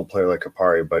a skilled player like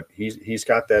Kupari, but he's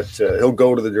got that. He'll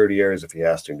go to the dirty areas if he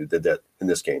has to, and he did that in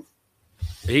this game.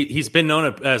 He's been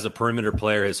known as a perimeter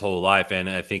player his whole life, and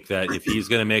I think that if he's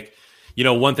going to make,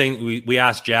 one thing we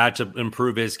asked Jad to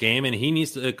improve his game, and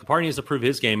Kupari needs to improve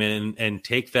his game and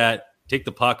take that take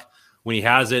the puck when he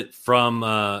has it from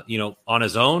on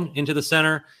his own into the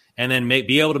center, and then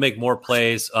be able to make more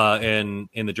plays in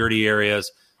the dirty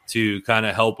areas to kind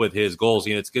of help with his goals.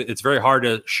 It's very hard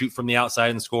to shoot from the outside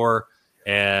and score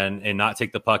and not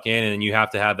take the puck in, and you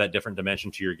have to have that different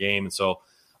dimension to your game. And so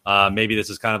maybe this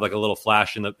is kind of like a little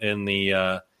flash in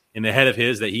the head of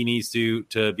his that he needs to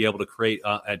be able to create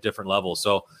at different levels.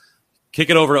 So kick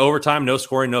it over to overtime, no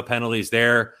scoring, no penalties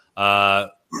there.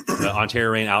 The Ontario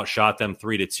Reign outshot them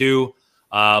 3-2.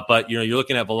 But you're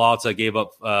looking at Villalta gave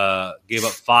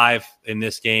up 5 in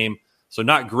this game. So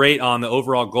not great on the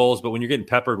overall goals, but when you're getting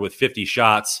peppered with 50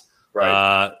 shots,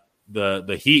 right.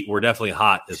 The Heat were definitely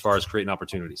hot as far as creating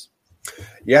opportunities.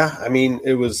 Yeah, I mean,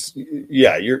 it was.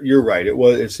 Yeah, you're right.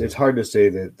 It's hard to say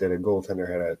that a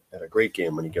goaltender had a great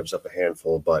game when he gives up a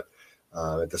handful, but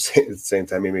at the same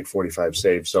time he made 45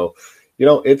 saves. So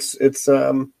it's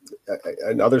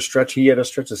another stretch. He had a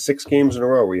stretch of 6 games in a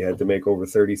row where he had to make over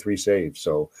 33 saves.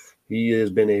 So he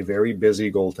has been a very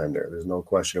busy goaltender. There's no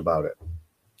question about it.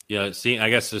 Yeah, I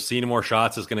guess seeing more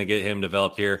shots is going to get him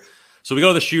developed here. So we go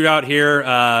to the shootout here.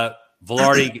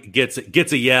 Vilardi gets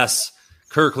a yes.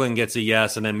 Kirkland gets a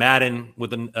yes, and then Madden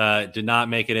did not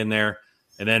make it in there,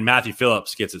 and then Matthew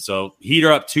Phillips gets it. So Heat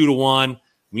are up 2-1.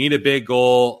 We need a big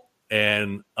goal,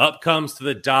 and up comes to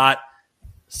the dot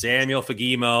Samuel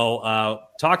Fagemo.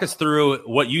 Talk us through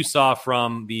what you saw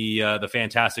from the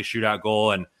fantastic shootout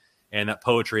goal and that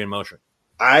poetry in motion.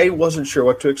 I wasn't sure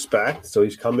what to expect. So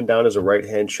he's coming down as a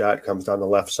right-hand shot, comes down the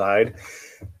left side.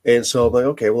 And so I'm like,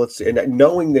 okay, well, and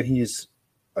knowing that he's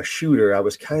a shooter, I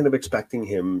was kind of expecting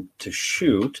him to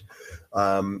shoot.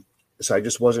 So I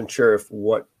just wasn't sure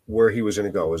where he was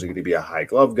going to go. Was he going to be a high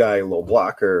glove guy, a low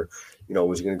blocker?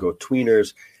 Was he going to go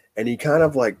tweeners? And he kind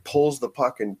of like pulls the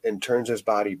puck and turns his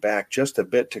body back just a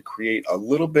bit to create a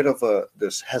little bit of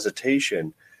this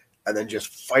hesitation, and then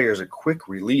just fires a quick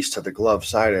release to the glove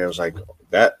side. And I was like,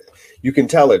 that you can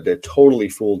tell it totally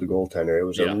fooled the goaltender. It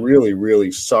was a really,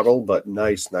 really subtle but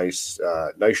nice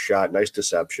shot, nice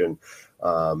deception,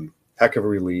 heck of a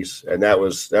release, and that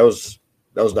was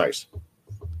nice.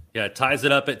 Yeah, it ties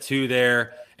it up at 2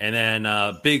 there, and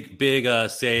then big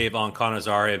save on Connor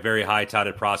Zary, a very high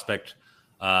touted prospect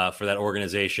for that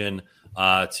organization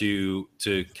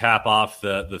to cap off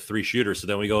the 3 shooters. So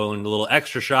then we go into little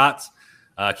extra shots.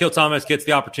 Kiel Thomas gets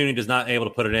the opportunity, does not able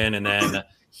to put it in, and then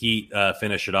Heat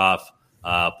finish it off.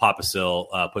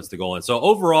 Papasil puts the goal in. So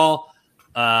overall,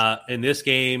 in this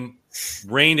game,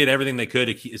 Reign did everything they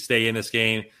could to stay in this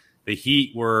game. The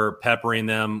Heat were peppering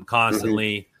them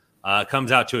constantly.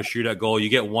 Comes out to a shootout goal. You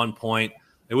get 1 point.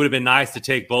 It would have been nice to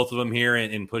take both of them here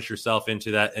and push yourself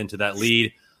into that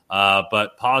lead.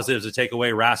 But positives to take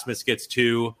away. Rasmus gets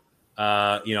 2.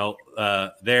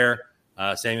 There.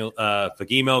 Samuel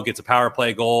Fagemo gets a power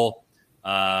play goal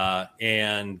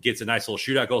and gets a nice little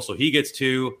shootout goal. So he gets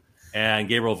 2, and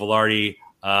Gabriel Vilardi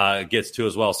gets 2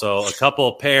 as well. So a couple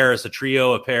of pairs, a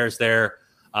trio of pairs there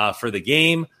for the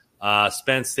game.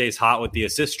 Spence stays hot with the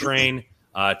assist train.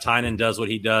 Tynan does what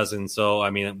he does. And so, I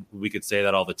mean, we could say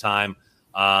that all the time.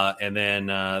 And then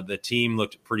the team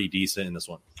looked pretty decent in this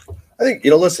one. I think,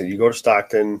 listen, you go to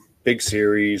Stockton, big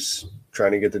series,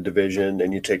 trying to get the division,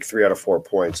 and you take 3 out of 4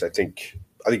 points. I think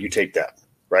you take that,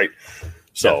 right?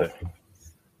 So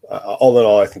all in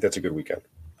all, I think that's a good weekend.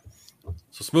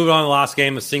 So let's move on to the last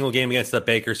game, a single game against the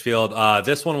Bakersfield.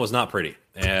 This one was not pretty.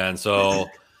 And so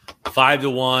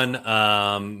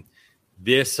 5-1.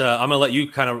 This I'm going to let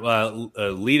you kind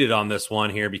of lead it on this one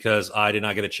here because I did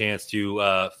not get a chance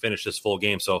to finish this full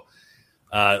game. So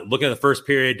looking at the first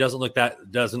period, doesn't look that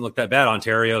bad.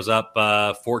 Ontario's up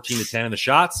 14-10 in the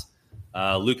shots.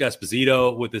 Luke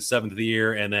Esposito with his 7th of the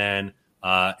year, and then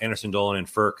Anderson Dolan and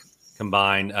Ferk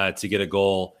combined to get a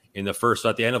goal in the first. So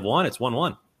at the end of one, it's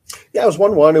 1-1. Yeah, it was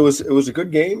 1-1. It was a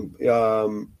good game,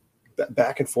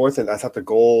 back and forth. And I thought the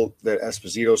goal that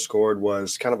Esposito scored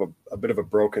was kind of a bit of a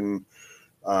broken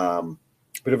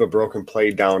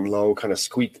play down low, kind of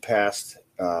squeaked past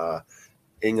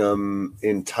Ingham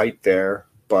in tight there,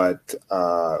 but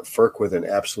Ferk with an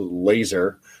absolute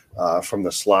laser from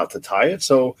the slot to tie it.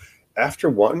 So after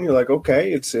 1, you're like,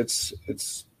 okay,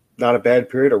 it's not a bad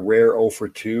period, a rare 0 for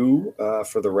 2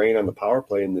 for the Reign on the power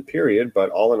play in the period. But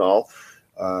all in all,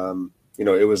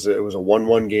 it was a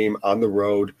 1-1 game on the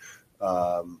road.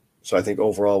 So I think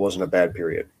overall it wasn't a bad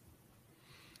period.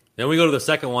 Then we go to the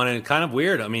second one, and kind of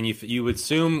weird. I mean, you would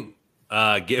assume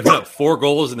giving up 4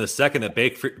 goals in the second that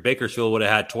Bakersfield would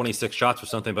have had 26 shots or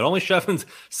something, but only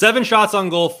 7 shots on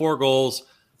goal, 4 goals.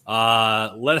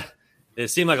 It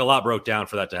seemed like a lot broke down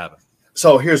for that to happen.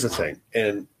 So here's the thing,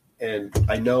 and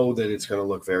I know that it's going to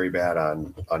look very bad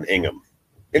on Ingham,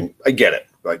 and I get it.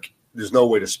 Like there's no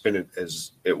way to spin it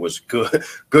as it was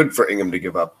good for Ingham to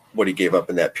give up what he gave up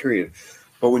in that period.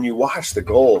 But when you watch the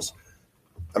goals,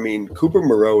 I mean, Cooper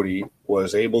Marody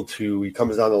was able to, he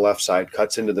comes down the left side,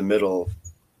 cuts into the middle,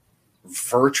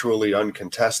 virtually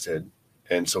uncontested.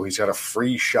 And so he's got a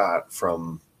free shot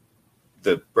from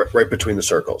right between the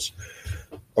circles.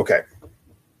 Okay.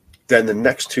 Then the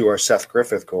next two are Seth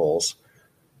Griffith goals.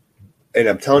 And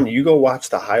I'm telling you, you go watch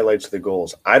the highlights of the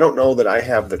goals. I don't know that I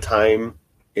have the time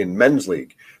in men's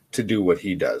league to do what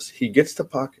he does. He gets the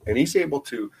puck and he's able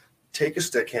to take a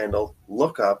stick handle,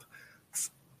 look up,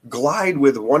 glide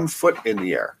with 1 foot in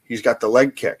the air. He's got the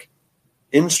leg kick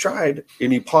in stride,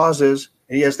 and he pauses,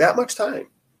 and he has that much time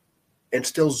and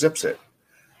still zips it.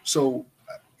 So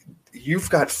you've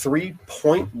got 3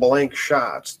 point-blank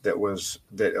shots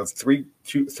of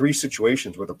three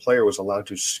situations where the player was allowed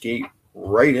to skate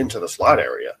right into the slot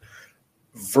area,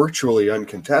 virtually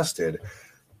uncontested.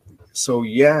 So,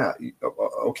 yeah,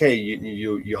 okay,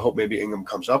 you hope maybe Ingham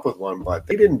comes up with one, but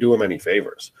they didn't do him any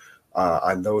favors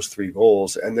on those 3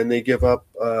 goals. And then they give up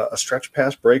a stretch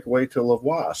pass breakaway to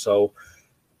Lavoie. So,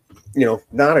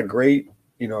 not a great,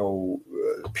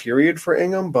 period for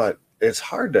Ingham, but it's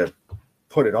hard to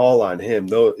put it all on him,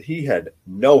 though he had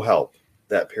no help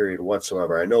that period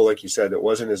whatsoever. I know, like you said, it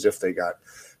wasn't as if they got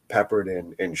peppered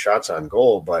in shots on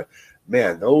goal, but,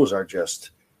 man, those are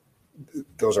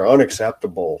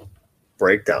unacceptable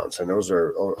breakdowns, and those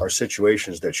are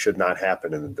situations that should not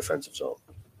happen in the defensive zone.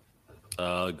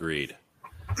 Agreed.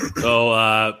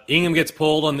 So Ingham gets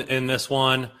pulled in this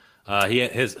one.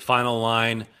 His final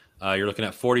line, you're looking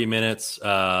at 40 minutes,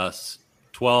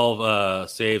 12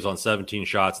 saves on 17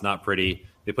 shots. Not pretty.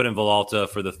 They put in Villalta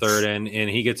for the third, and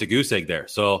he gets a goose egg there.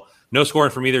 So no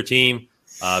scoring from either team.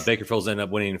 Bakerfield's ended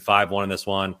up winning 5-1 in this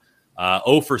one.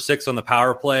 0 for 6 on the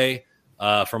power play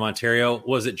from Ontario.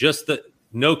 Was it just the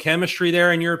no chemistry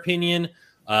there, in your opinion?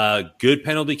 Good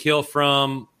penalty kill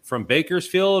from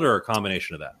Bakersfield, or a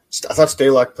combination of that? I thought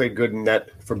Stalock played good in net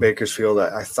for Bakersfield.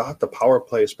 I thought the power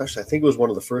play, especially, I think it was one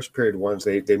of the first period ones,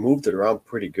 they moved it around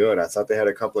pretty good. I thought they had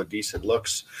a couple of decent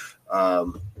looks.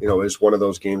 It was one of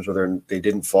those games where they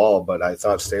didn't fall, but I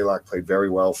thought Stalock played very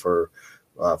well for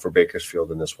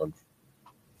Bakersfield in this one.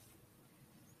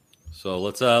 So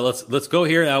let's go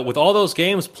here now. With all those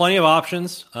games, plenty of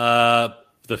options.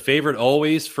 The favorite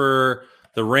always for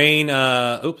the Reign.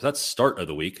 That's start of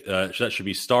the week. That should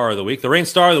be star of the week. The Reign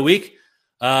star of the week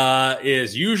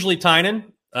is usually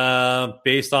Tynan,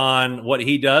 based on what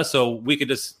he does. So we could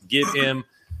just give him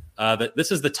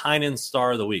this is the Tynan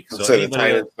star of the week. So the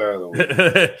Tynan star of the week.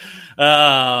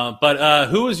 But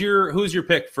who's your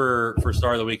pick for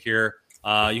star of the week here?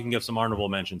 You can give some honorable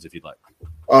mentions if you'd like.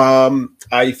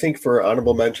 I think for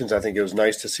honorable mentions, I think it was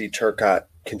nice to see Turcotte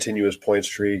continue his point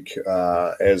streak.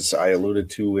 As I alluded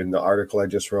to in the article I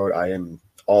just wrote, I am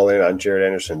all in on Jared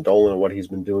Anderson-Dolan and what he's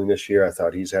been doing this year. I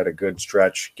thought he's had a good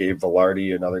stretch. Gabe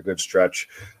Vilardi, another good stretch.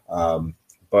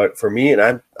 But for me, and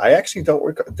I actually don't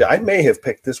recall, I may have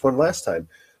picked this one last time.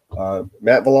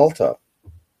 Matt Villalta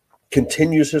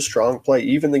continues his strong play,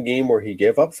 even the game where he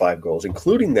gave up 5 goals,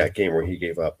 including that game where he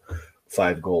gave up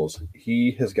 5 goals.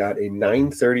 He has got a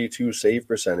 .932 save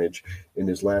percentage in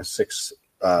his last his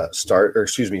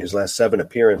last 7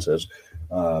 appearances.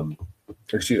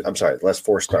 Last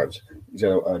 4 starts. He's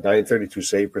got a .932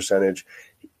 save percentage.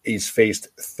 He's faced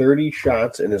 30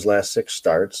 shots in his last 6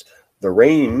 starts. The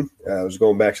Reign, I was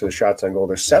going back to the shots on goal,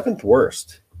 they're 7th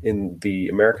worst in the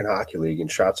American Hockey League in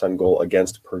shots on goal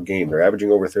against per game. They're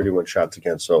averaging over 31 shots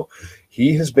against. So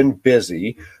he has been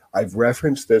busy. I've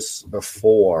referenced this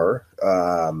before.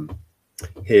 Sean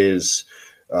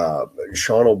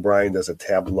O'Brien does a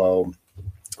tableau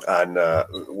on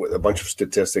with a bunch of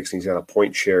statistics. He's got a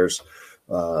point shares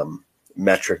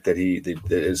metric that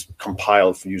is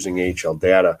compiled for using AHL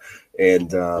data.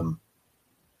 And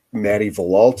Matty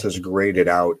Villalta's graded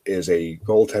out as a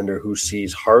goaltender who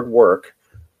sees hard work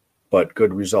but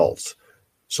good results.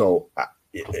 So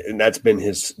and that's been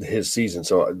his season.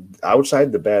 So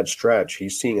outside the bad stretch,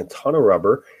 he's seeing a ton of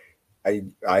rubber.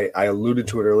 I alluded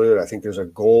to it earlier. I think there's a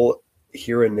goal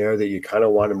here and there that you kind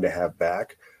of want him to have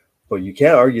back, but you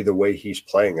can't argue the way he's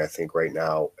playing, I think, right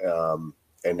now.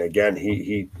 And again,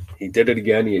 he did it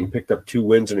again. He picked up 2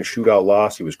 wins and a shootout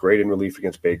loss. He was great in relief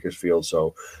against Bakersfield.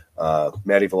 So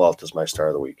Matty Villalta is my star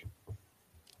of the week.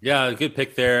 Yeah, good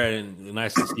pick there, and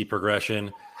nice to see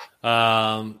progression.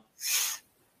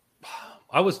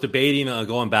 I was debating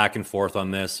going back and forth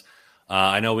on this.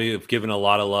 I know we've given a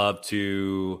lot of love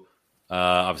to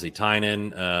obviously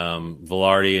Tynan,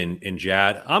 Vilardi, and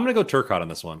Jad. I'm going to go Turcotte on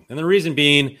this one. And the reason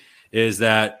being is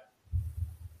that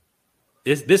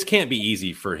this can't be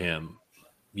easy for him,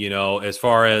 as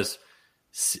far as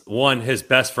one, his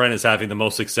best friend is having the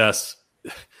most success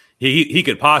he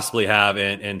could possibly have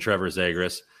in Trevor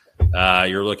Zegras.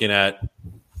 You're looking at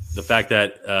the fact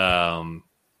that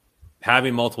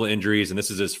having multiple injuries, and this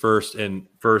is his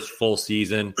first full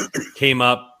season, came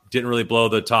up, didn't really blow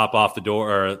the top off the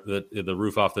door, or the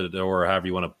roof off the door, or however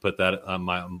you want to put that.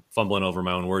 I'm fumbling over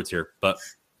my own words here, but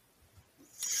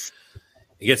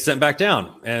he gets sent back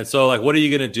down. And so, like, what are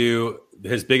you going to do?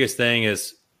 His biggest thing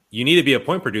is you need to be a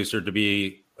point producer to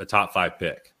be a top 5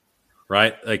 pick,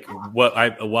 right? Like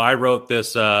I wrote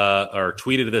this or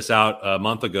tweeted this out a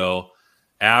month ago.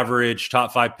 Average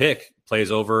top 5 pick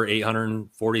plays over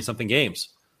 840 something games.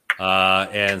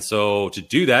 And so to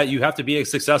do that, you have to be a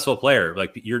successful player.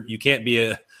 Like you can't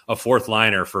be a fourth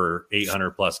liner for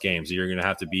 800 plus games. You're going to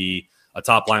have to be a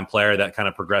top line player that kind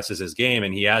of progresses his game.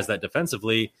 And he has that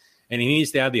defensively, and he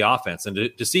needs to have the offense.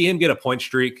 And to see him get a point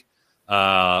streak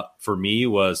for me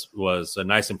was a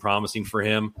nice and promising for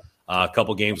him. A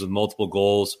couple games with multiple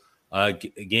goals,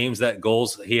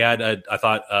 goals he had. I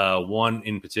thought one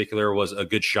in particular was a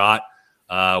good shot.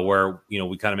 Where,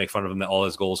 we kind of make fun of him that all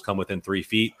his goals come within 3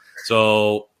 feet.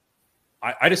 So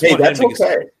I just want that's him to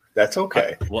okay. That's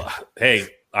okay.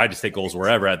 I just take goals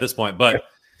wherever at this point. But,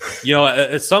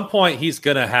 at some point he's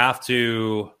going to have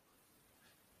to,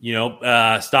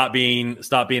 stop being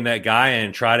that guy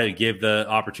and try to give the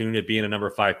opportunity of being a number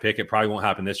 5 pick. It probably won't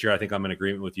happen this year. I think I'm in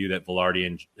agreement with you that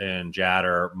Velarde and Jad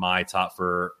are my top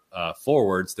for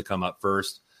forwards to come up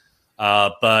first.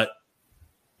 But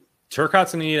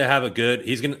Turcotte's going to need to have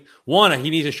he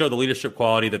needs to show the leadership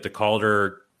quality that the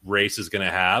Calder race is going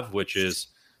to have, which is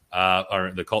for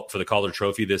the Calder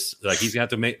Trophy. He's going to have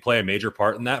to play a major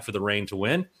part in that for the Reign to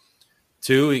win.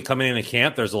 2, coming into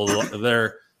camp, there's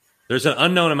an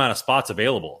unknown amount of spots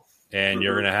available, and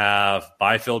you're going to have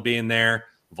Byfield being there.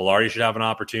 Velarde should have an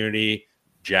opportunity.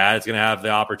 Jad's going to have the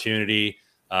opportunity.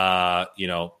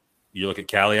 You look at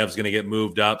Kaliev's going to get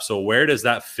moved up. So where does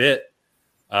that fit?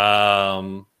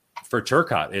 For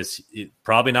Turcotte is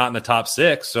probably not in the top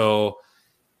 6. So,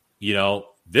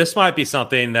 this might be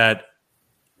something that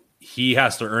he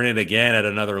has to earn it again at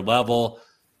another level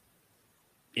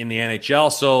in the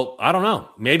NHL. So I don't know.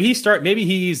 Maybe he's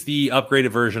the upgraded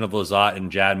version of Lizotte and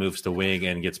Jad moves to wing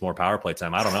and gets more power play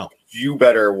time. I don't know. You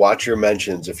better watch your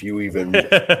mentions if you even put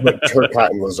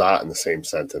Turcotte and Lizotte in the same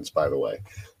sentence, by the way.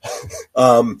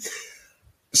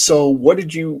 So what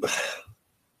did you,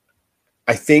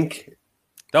 I think,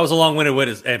 that was a long-winded way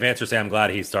of answer. Say I'm glad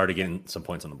he started getting some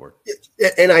points on the board,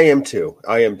 and I am too.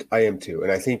 I am too.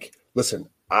 And I think, listen,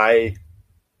 I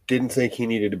didn't think he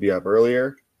needed to be up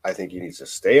earlier. I think he needs to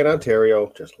stay in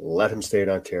Ontario. Just let him stay in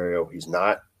Ontario. He's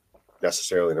not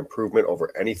necessarily an improvement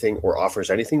over anything or offers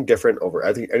anything different over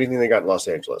anything they got in Los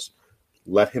Angeles.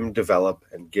 Let him develop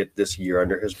and get this year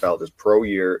under his belt, his pro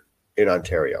year in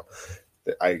Ontario.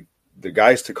 The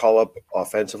guys to call up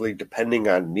offensively, depending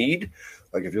on need.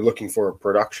 Like if you're looking for a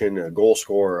production, a goal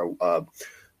scorer,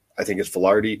 I think it's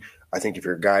Velarde. I think if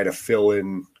you're a guy to fill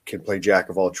in, can play jack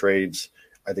of all trades,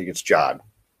 I think it's Jad.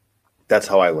 That's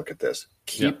how I look at this.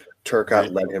 Keep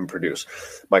Turcotte, let him produce.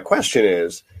 My question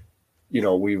is,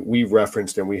 we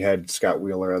referenced and we had Scott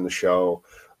Wheeler on the show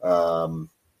a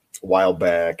while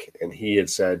back, and he had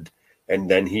said, and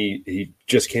then he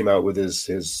just came out with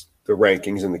the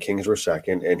rankings, and the Kings were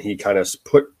second, and he kind of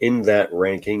put in that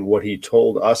ranking what he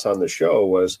told us on the show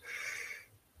was,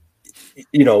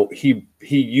 he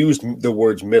used the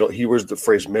words middle. He used the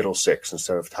phrase middle 6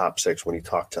 instead of top 6 when he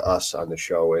talked to us on the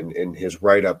show, and his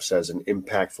write-up says an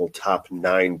impactful top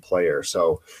 9 player.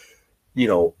 So,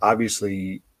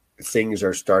 obviously things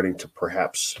are starting to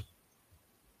perhaps,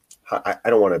 I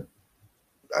don't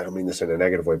mean this in a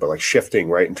negative way, but like shifting,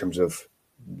 right, in terms of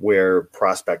where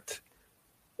prospect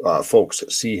folks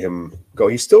see him go.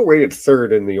 He's still rated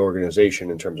 3rd in the organization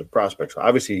in terms of prospects. So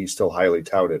obviously he's still highly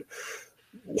touted.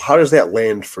 How does that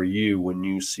land for you when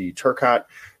you see Turcotte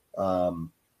and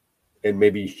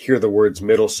maybe hear the words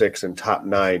middle 6 and top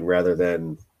 9 rather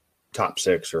than top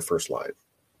 6 or first line?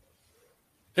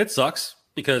 It sucks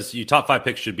because your top 5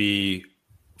 picks should be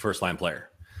first line player.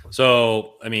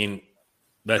 So, I mean,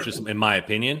 that's just in my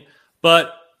opinion.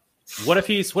 But what if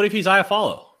he's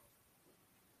Iafallo?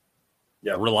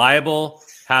 Yeah, reliable,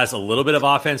 has a little bit of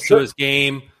offense to his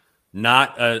game,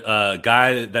 not a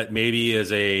guy that maybe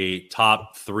is a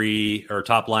top 3 or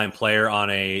top line player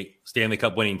on a Stanley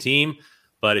Cup winning team.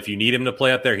 But if you need him to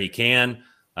play up there, he can.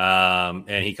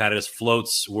 And he kind of just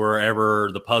floats wherever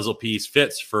the puzzle piece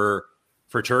fits for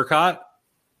Turcotte.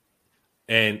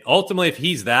 And ultimately, if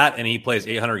he's that and he plays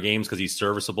 800 games because he's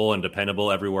serviceable and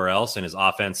dependable everywhere else, and his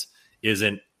offense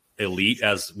isn't elite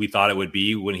as we thought it would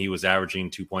be when he was averaging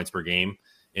 2 points per game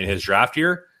in his draft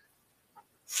year.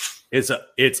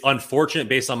 It's unfortunate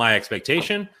based on my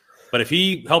expectation, but if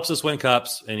he helps us win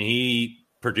cups and he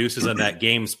produces in that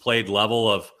games played level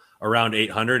of around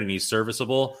 800 and he's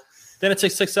serviceable, then it's a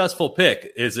successful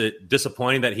pick. Is it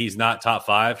disappointing that he's not top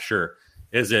 5? Sure.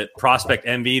 Is it prospect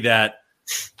envy that,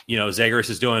 Zagreus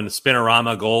is doing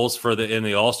spinorama goals in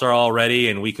the All-Star already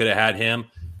and we could have had him?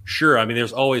 Sure. I mean,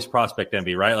 there's always prospect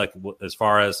envy, right? Like as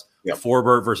far as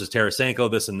Forbert versus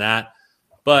Tarasenko, this and that.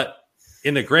 But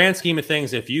in the grand scheme of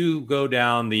things, if you go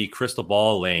down the crystal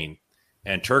ball lane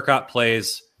and Turcotte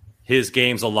plays his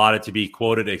games allotted to be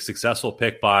quoted a successful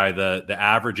pick by the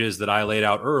averages that I laid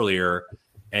out earlier,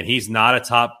 and he's not a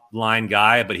top line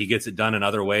guy, but he gets it done in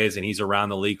other ways and he's around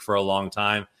the league for a long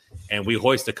time, and we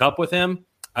hoist a cup with him,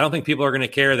 I don't think people are going to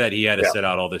care that he had to sit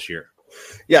out all this year.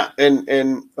 Yeah. And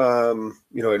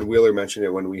Wheeler mentioned it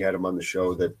when we had him on the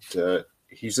show that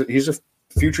he's a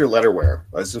future letter wearer.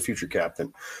 He's a future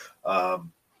captain.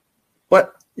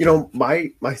 But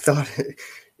my thought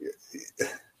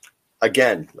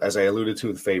again, as I alluded to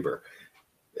with Faber,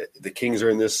 the Kings are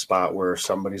in this spot where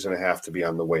somebody's going to have to be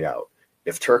on the way out.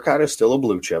 If Turcotte is still a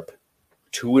blue chip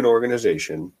to an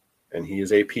organization and he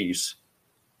is a piece,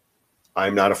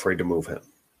 I'm not afraid to move him.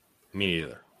 Me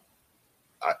either.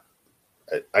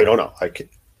 I don't know. I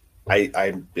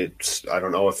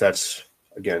don't know if that's,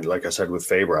 again, like I said with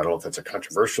Faber, I don't know if that's a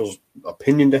controversial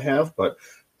opinion to have, but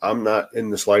I'm not in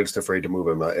the slightest afraid to move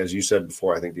him. As you said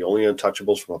before, I think the only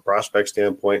untouchables from a prospect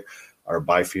standpoint are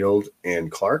Byfield and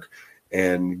Clark,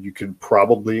 and you could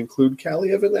probably include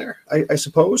Kaliev in there, I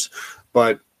suppose.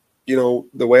 But,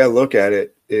 the way I look at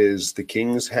it is the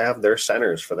Kings have their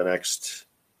centers for the next,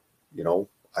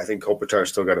 I think Kopitar's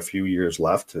still got a few years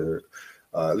left,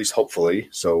 at least hopefully.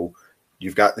 So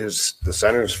you've got the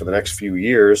centers for the next few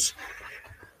years.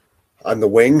 On the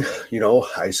wing,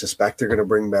 I suspect they're going to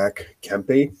bring back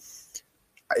Kempe.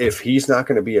 If he's not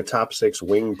going to be a top 6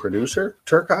 wing producer,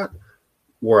 Turcotte,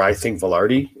 where I think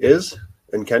Velarde is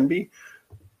and can be,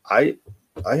 I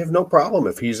have no problem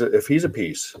if he's a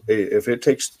piece. If it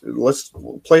takes, let's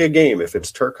play a game. If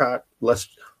it's Turcotte,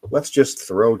 let's just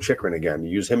throw Chychrun again.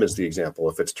 Use him as the example.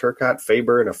 If it's Turcotte,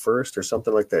 Faber in a first or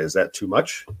something like that, is that too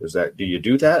much? Do you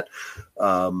do that?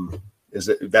 Is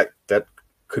it that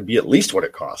could be at least what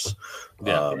it costs?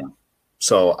 Yeah.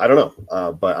 So I don't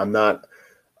know, but I'm not.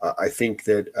 I think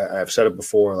that I've said it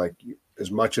before. Like,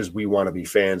 as much as we want to be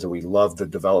fans and we love the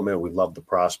development, we love the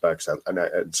prospects,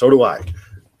 and so do I.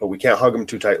 But we can't hug them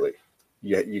too tightly.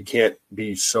 You can't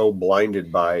be so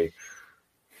blinded by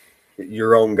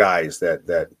your own guys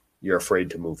that you're afraid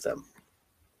to move them.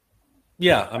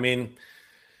 Yeah, I mean,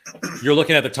 you're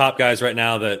looking at the top guys right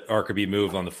now that are could be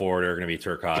moved on the forward are going to be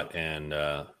Turcotte and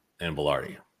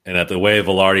Velarde. And at the way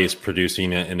Velarde is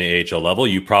producing in the AHL level,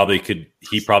 he probably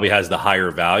has the higher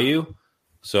value.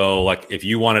 So, like, if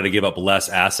you wanted to give up less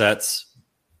assets,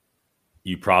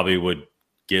 you probably would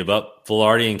give up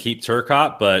Velarde and keep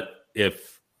Turcotte. But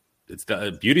if it's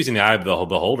the beauty's in the eye of the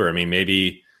beholder, I mean,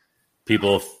 maybe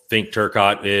people think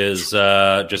Turcotte is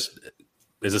the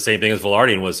same thing as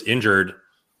Velarde and was injured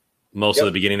most of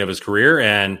the beginning of his career,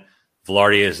 and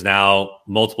Velarde is now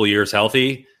multiple years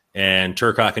healthy, and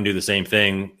Turcotte can do the same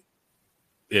thing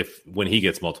when he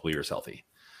gets multiple years healthy.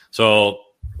 So,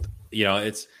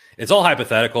 it's all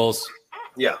hypotheticals.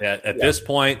 Yeah. At this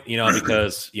point,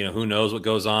 because who knows what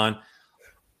goes on.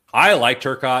 I like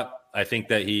Turcotte. I think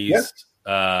that he's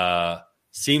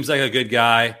seems like a good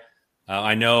guy.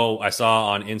 I know I saw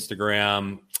on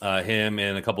Instagram him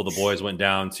and a couple of the boys went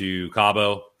down to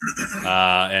Cabo,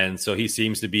 and so he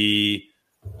seems to be,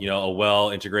 a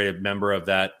well-integrated member of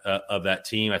that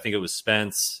team. I think it was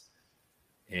Spence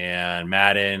and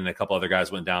Madden and a couple other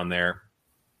guys went down there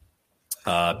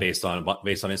based on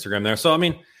Instagram there. So, I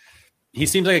mean, he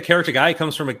seems like a character guy. He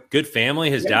comes from a good family.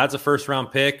 His dad's a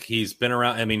first-round pick. He's been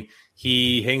around. I mean,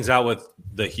 he hangs out with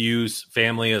the Hughes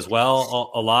family as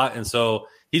well a lot, and so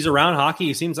he's around hockey.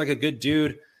 He seems like a good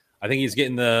dude. I think he's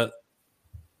getting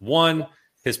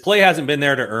his play hasn't been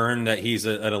there to earn that he's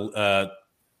the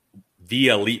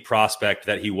elite prospect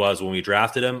that he was when we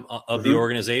drafted him of the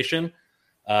organization,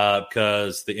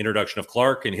 because the introduction of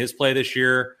Clark and his play this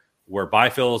year, where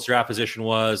Byfield's draft position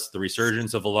was, the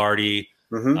resurgence of Velarde,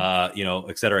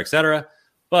 et cetera, et cetera.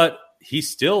 But he's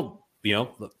still,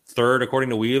 third according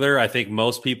to Wheeler. I think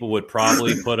most people would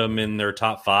probably put him in their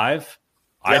top 5.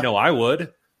 Yeah. I know I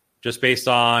would, just based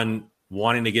on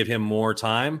wanting to give him more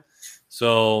time.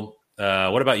 So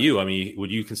what about you? I mean,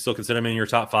 would you still consider him in your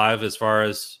top 5 as far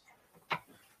as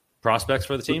prospects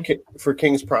for the team? For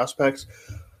Kings prospects?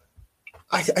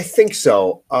 I think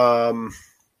so.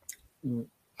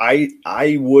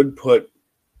 I would put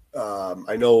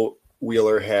I know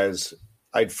Wheeler has.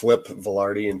 I'd flip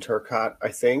Velarde and Turcotte, I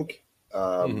think.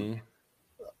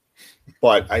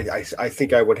 But I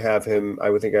think I would have him. I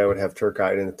would think I would have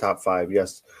Turcotte in the top 5.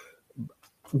 Yes,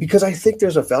 because I think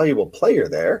there's a valuable player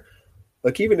there.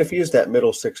 Like, even if he is that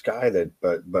middle 6 guy,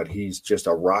 but he's just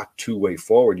a rock 2-way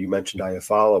forward. You mentioned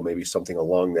Iafallo, maybe something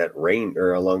along that range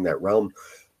or along that realm.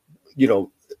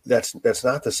 That's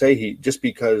not to say he just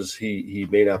because he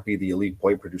may not be the elite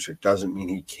point producer doesn't mean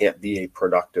he can't be a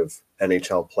productive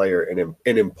NHL player and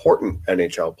an important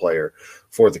NHL player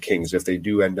for the Kings. If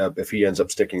he ends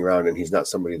up sticking around and he's not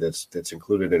somebody that's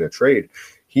included in a trade,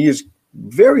 he is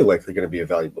very likely going to be a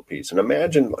valuable piece. And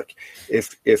imagine, like,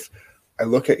 if I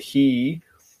look at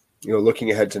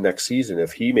looking ahead to next season,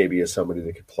 if he maybe is somebody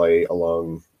that could play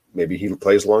along, maybe he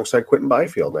plays alongside Quinton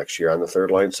Byfield next year on the third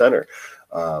line center.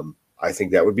 I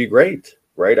think that would be great,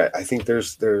 right? I think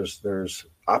there's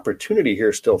opportunity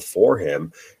here still for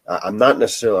him. I'm not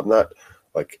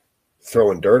like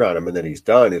throwing dirt on him and then he's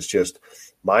done. It's just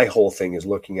my whole thing is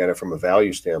looking at it from a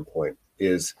value standpoint.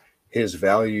 Is his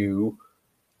value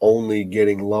only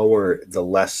getting lower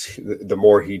the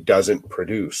more he doesn't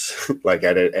produce, like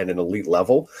at an elite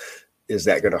level? Is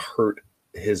that going to hurt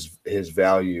his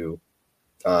value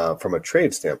from a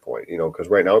trade standpoint? Because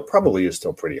right now it probably is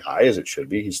still pretty high, as it should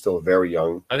be. He's still very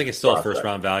young. I think it's still a first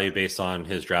round value based on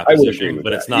his draft position,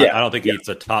 but it's not. Yeah. I don't think it's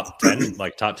a top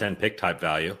 10 pick type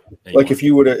value anymore. Like if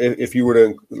you were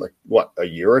to like what, a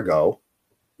year ago,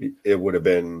 it would have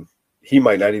been, he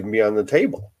might not even be on the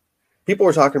table. People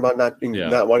were talking about not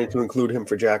wanting to include him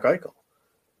for Jack Eichel.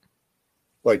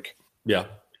 Like, yeah.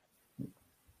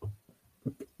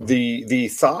 The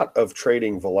thought of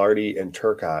trading Velarde and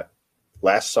Turcotte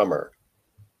last summer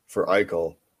for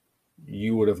Eichel,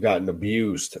 you would have gotten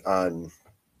abused on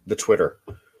the Twitter.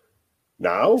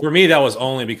 Now, for me, that was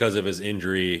only because of his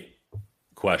injury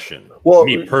question. Well,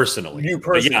 me personally,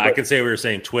 I can say we were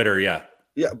saying Twitter, yeah,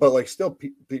 but like still,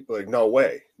 people are like, no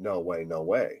way,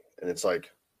 and it's like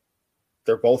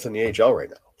they're both in the HL right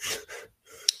now.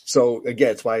 So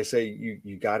again, it's why I say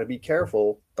you got to be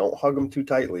careful. Don't hug them too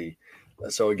tightly.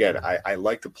 So again, I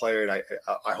like the player, and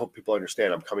I hope people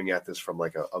understand I'm coming at this from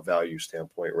like a value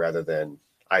standpoint rather than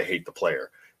I hate the player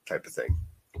type of thing,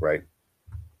 right?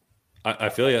 I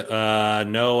feel you.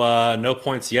 No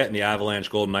points yet in the Avalanche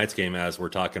Golden Knights game as we're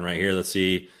talking right here. Let's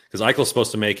see, because Eichel's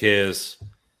supposed to make his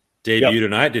debut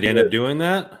tonight. Did he end up doing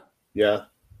that? Yeah.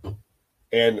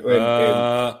 And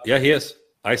yeah, he is.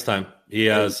 Ice time. He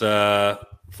has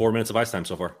 4 minutes of ice time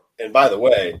so far. And by the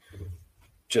way,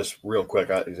 just real quick,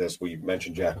 as we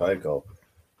mentioned Jack Eichel,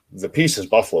 the pieces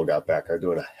Buffalo got back are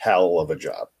doing a hell of a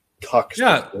job. Tuck's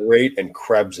been great, and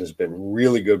Krebs has been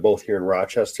really good both here in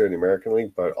Rochester in the American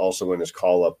League, but also in his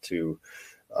call up to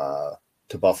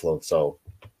Buffalo. So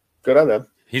good on them.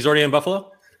 He's already in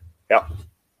Buffalo? Yeah.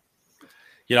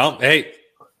 Hey,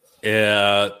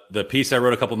 the piece I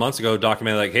wrote a couple months ago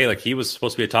documented he was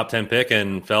supposed to be a top 10 pick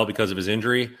and fell because of his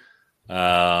injury.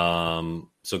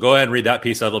 So go ahead and read that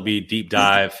piece. That'll be deep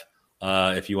dive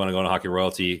if you want to go to Hockey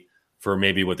Royalty for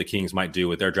maybe what the Kings might do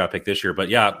with their draft pick this year. But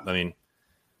yeah, I mean,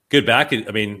 good back.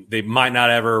 I mean, they might not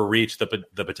ever reach the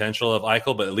potential of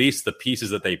Eichel, but at least the pieces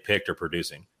that they picked are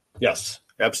producing. Yes,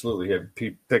 absolutely.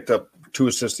 He picked up 2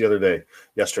 assists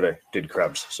yesterday, did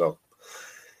Krebs. So,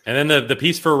 and then the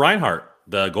piece for Reinhart,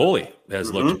 the goalie,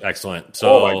 has looked excellent.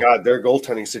 So, oh my God, their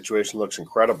goaltending situation looks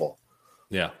incredible.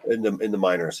 Yeah, in the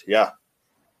minors. Yeah.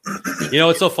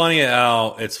 It's so funny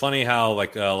how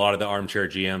like a lot of the armchair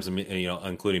GMs,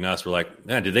 including us, were like,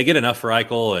 man, did they get enough for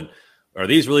Eichel? And are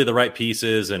these really the right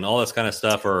pieces and all this kind of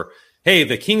stuff? Or, hey,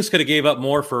 the Kings could have gave up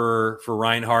more for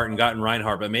Reinhart and gotten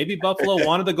Reinhart, but maybe Buffalo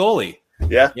wanted the goalie.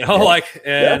 Yeah.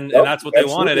 And that's what they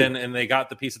wanted. And they got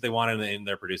the piece that they wanted and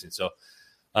they're producing. So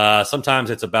sometimes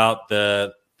it's about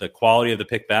the quality of the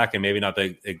pick back and maybe not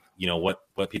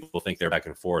what people think they're back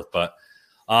and forth. But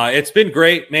it's been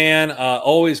great, man.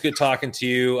 Always good talking to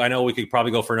you. I know we could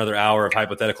probably go for another hour of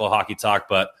hypothetical hockey talk,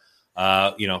 but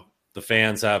the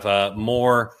fans have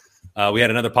more. We had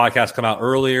another podcast come out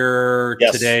earlier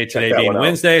today being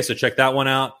Wednesday, so check that one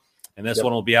out. And this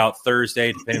one will be out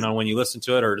Thursday, depending on when you listen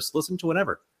to it, or just listen to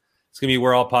whenever. It's going to be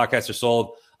where all podcasts are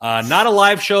sold. Not a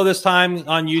live show this time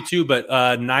on YouTube, but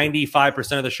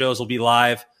 95% of the shows will be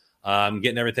live. I'm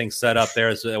getting everything set up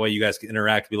there so that way you guys can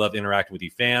interact. We love interacting with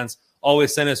you fans.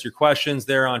 Always send us your questions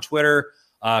there on Twitter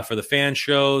for the fan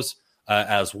shows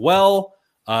as well.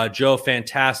 Joe,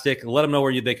 fantastic. Let them know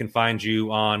where they can find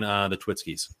you on the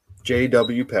Twitskis.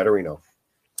 JW Paterino.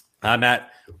 I'm at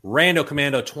Rando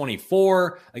Commando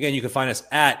 24. Again, you can find us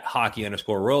at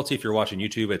hockey_royalty. If you're watching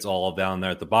YouTube, it's all down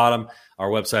there at the bottom. Our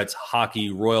website's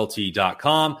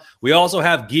hockeyroyalty.com. We also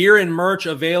have gear and merch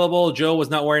available. Joe was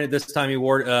not wearing it this time. He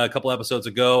wore it a couple episodes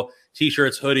ago.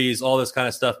 T-shirts, hoodies, all this kind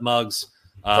of stuff, mugs.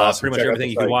 Awesome. Pretty much everything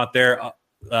you can want there.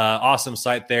 Awesome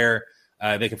site there.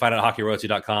 They can find it at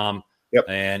hockeyroyalty.com. Yep.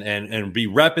 And be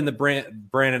repping the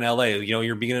brand in LA. You know,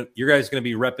 you're guys going to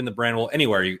be repping the brand, well,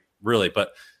 anywhere,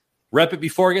 but rep it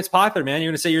before it gets popular, man.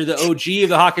 You're going to say you're the OG of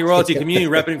the Hockey Royalty community,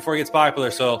 rep it before it gets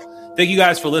popular. So thank you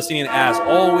guys for listening as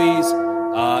always.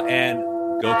 And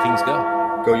go Kings,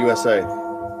 go. Go USA.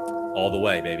 All the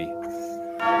way, baby.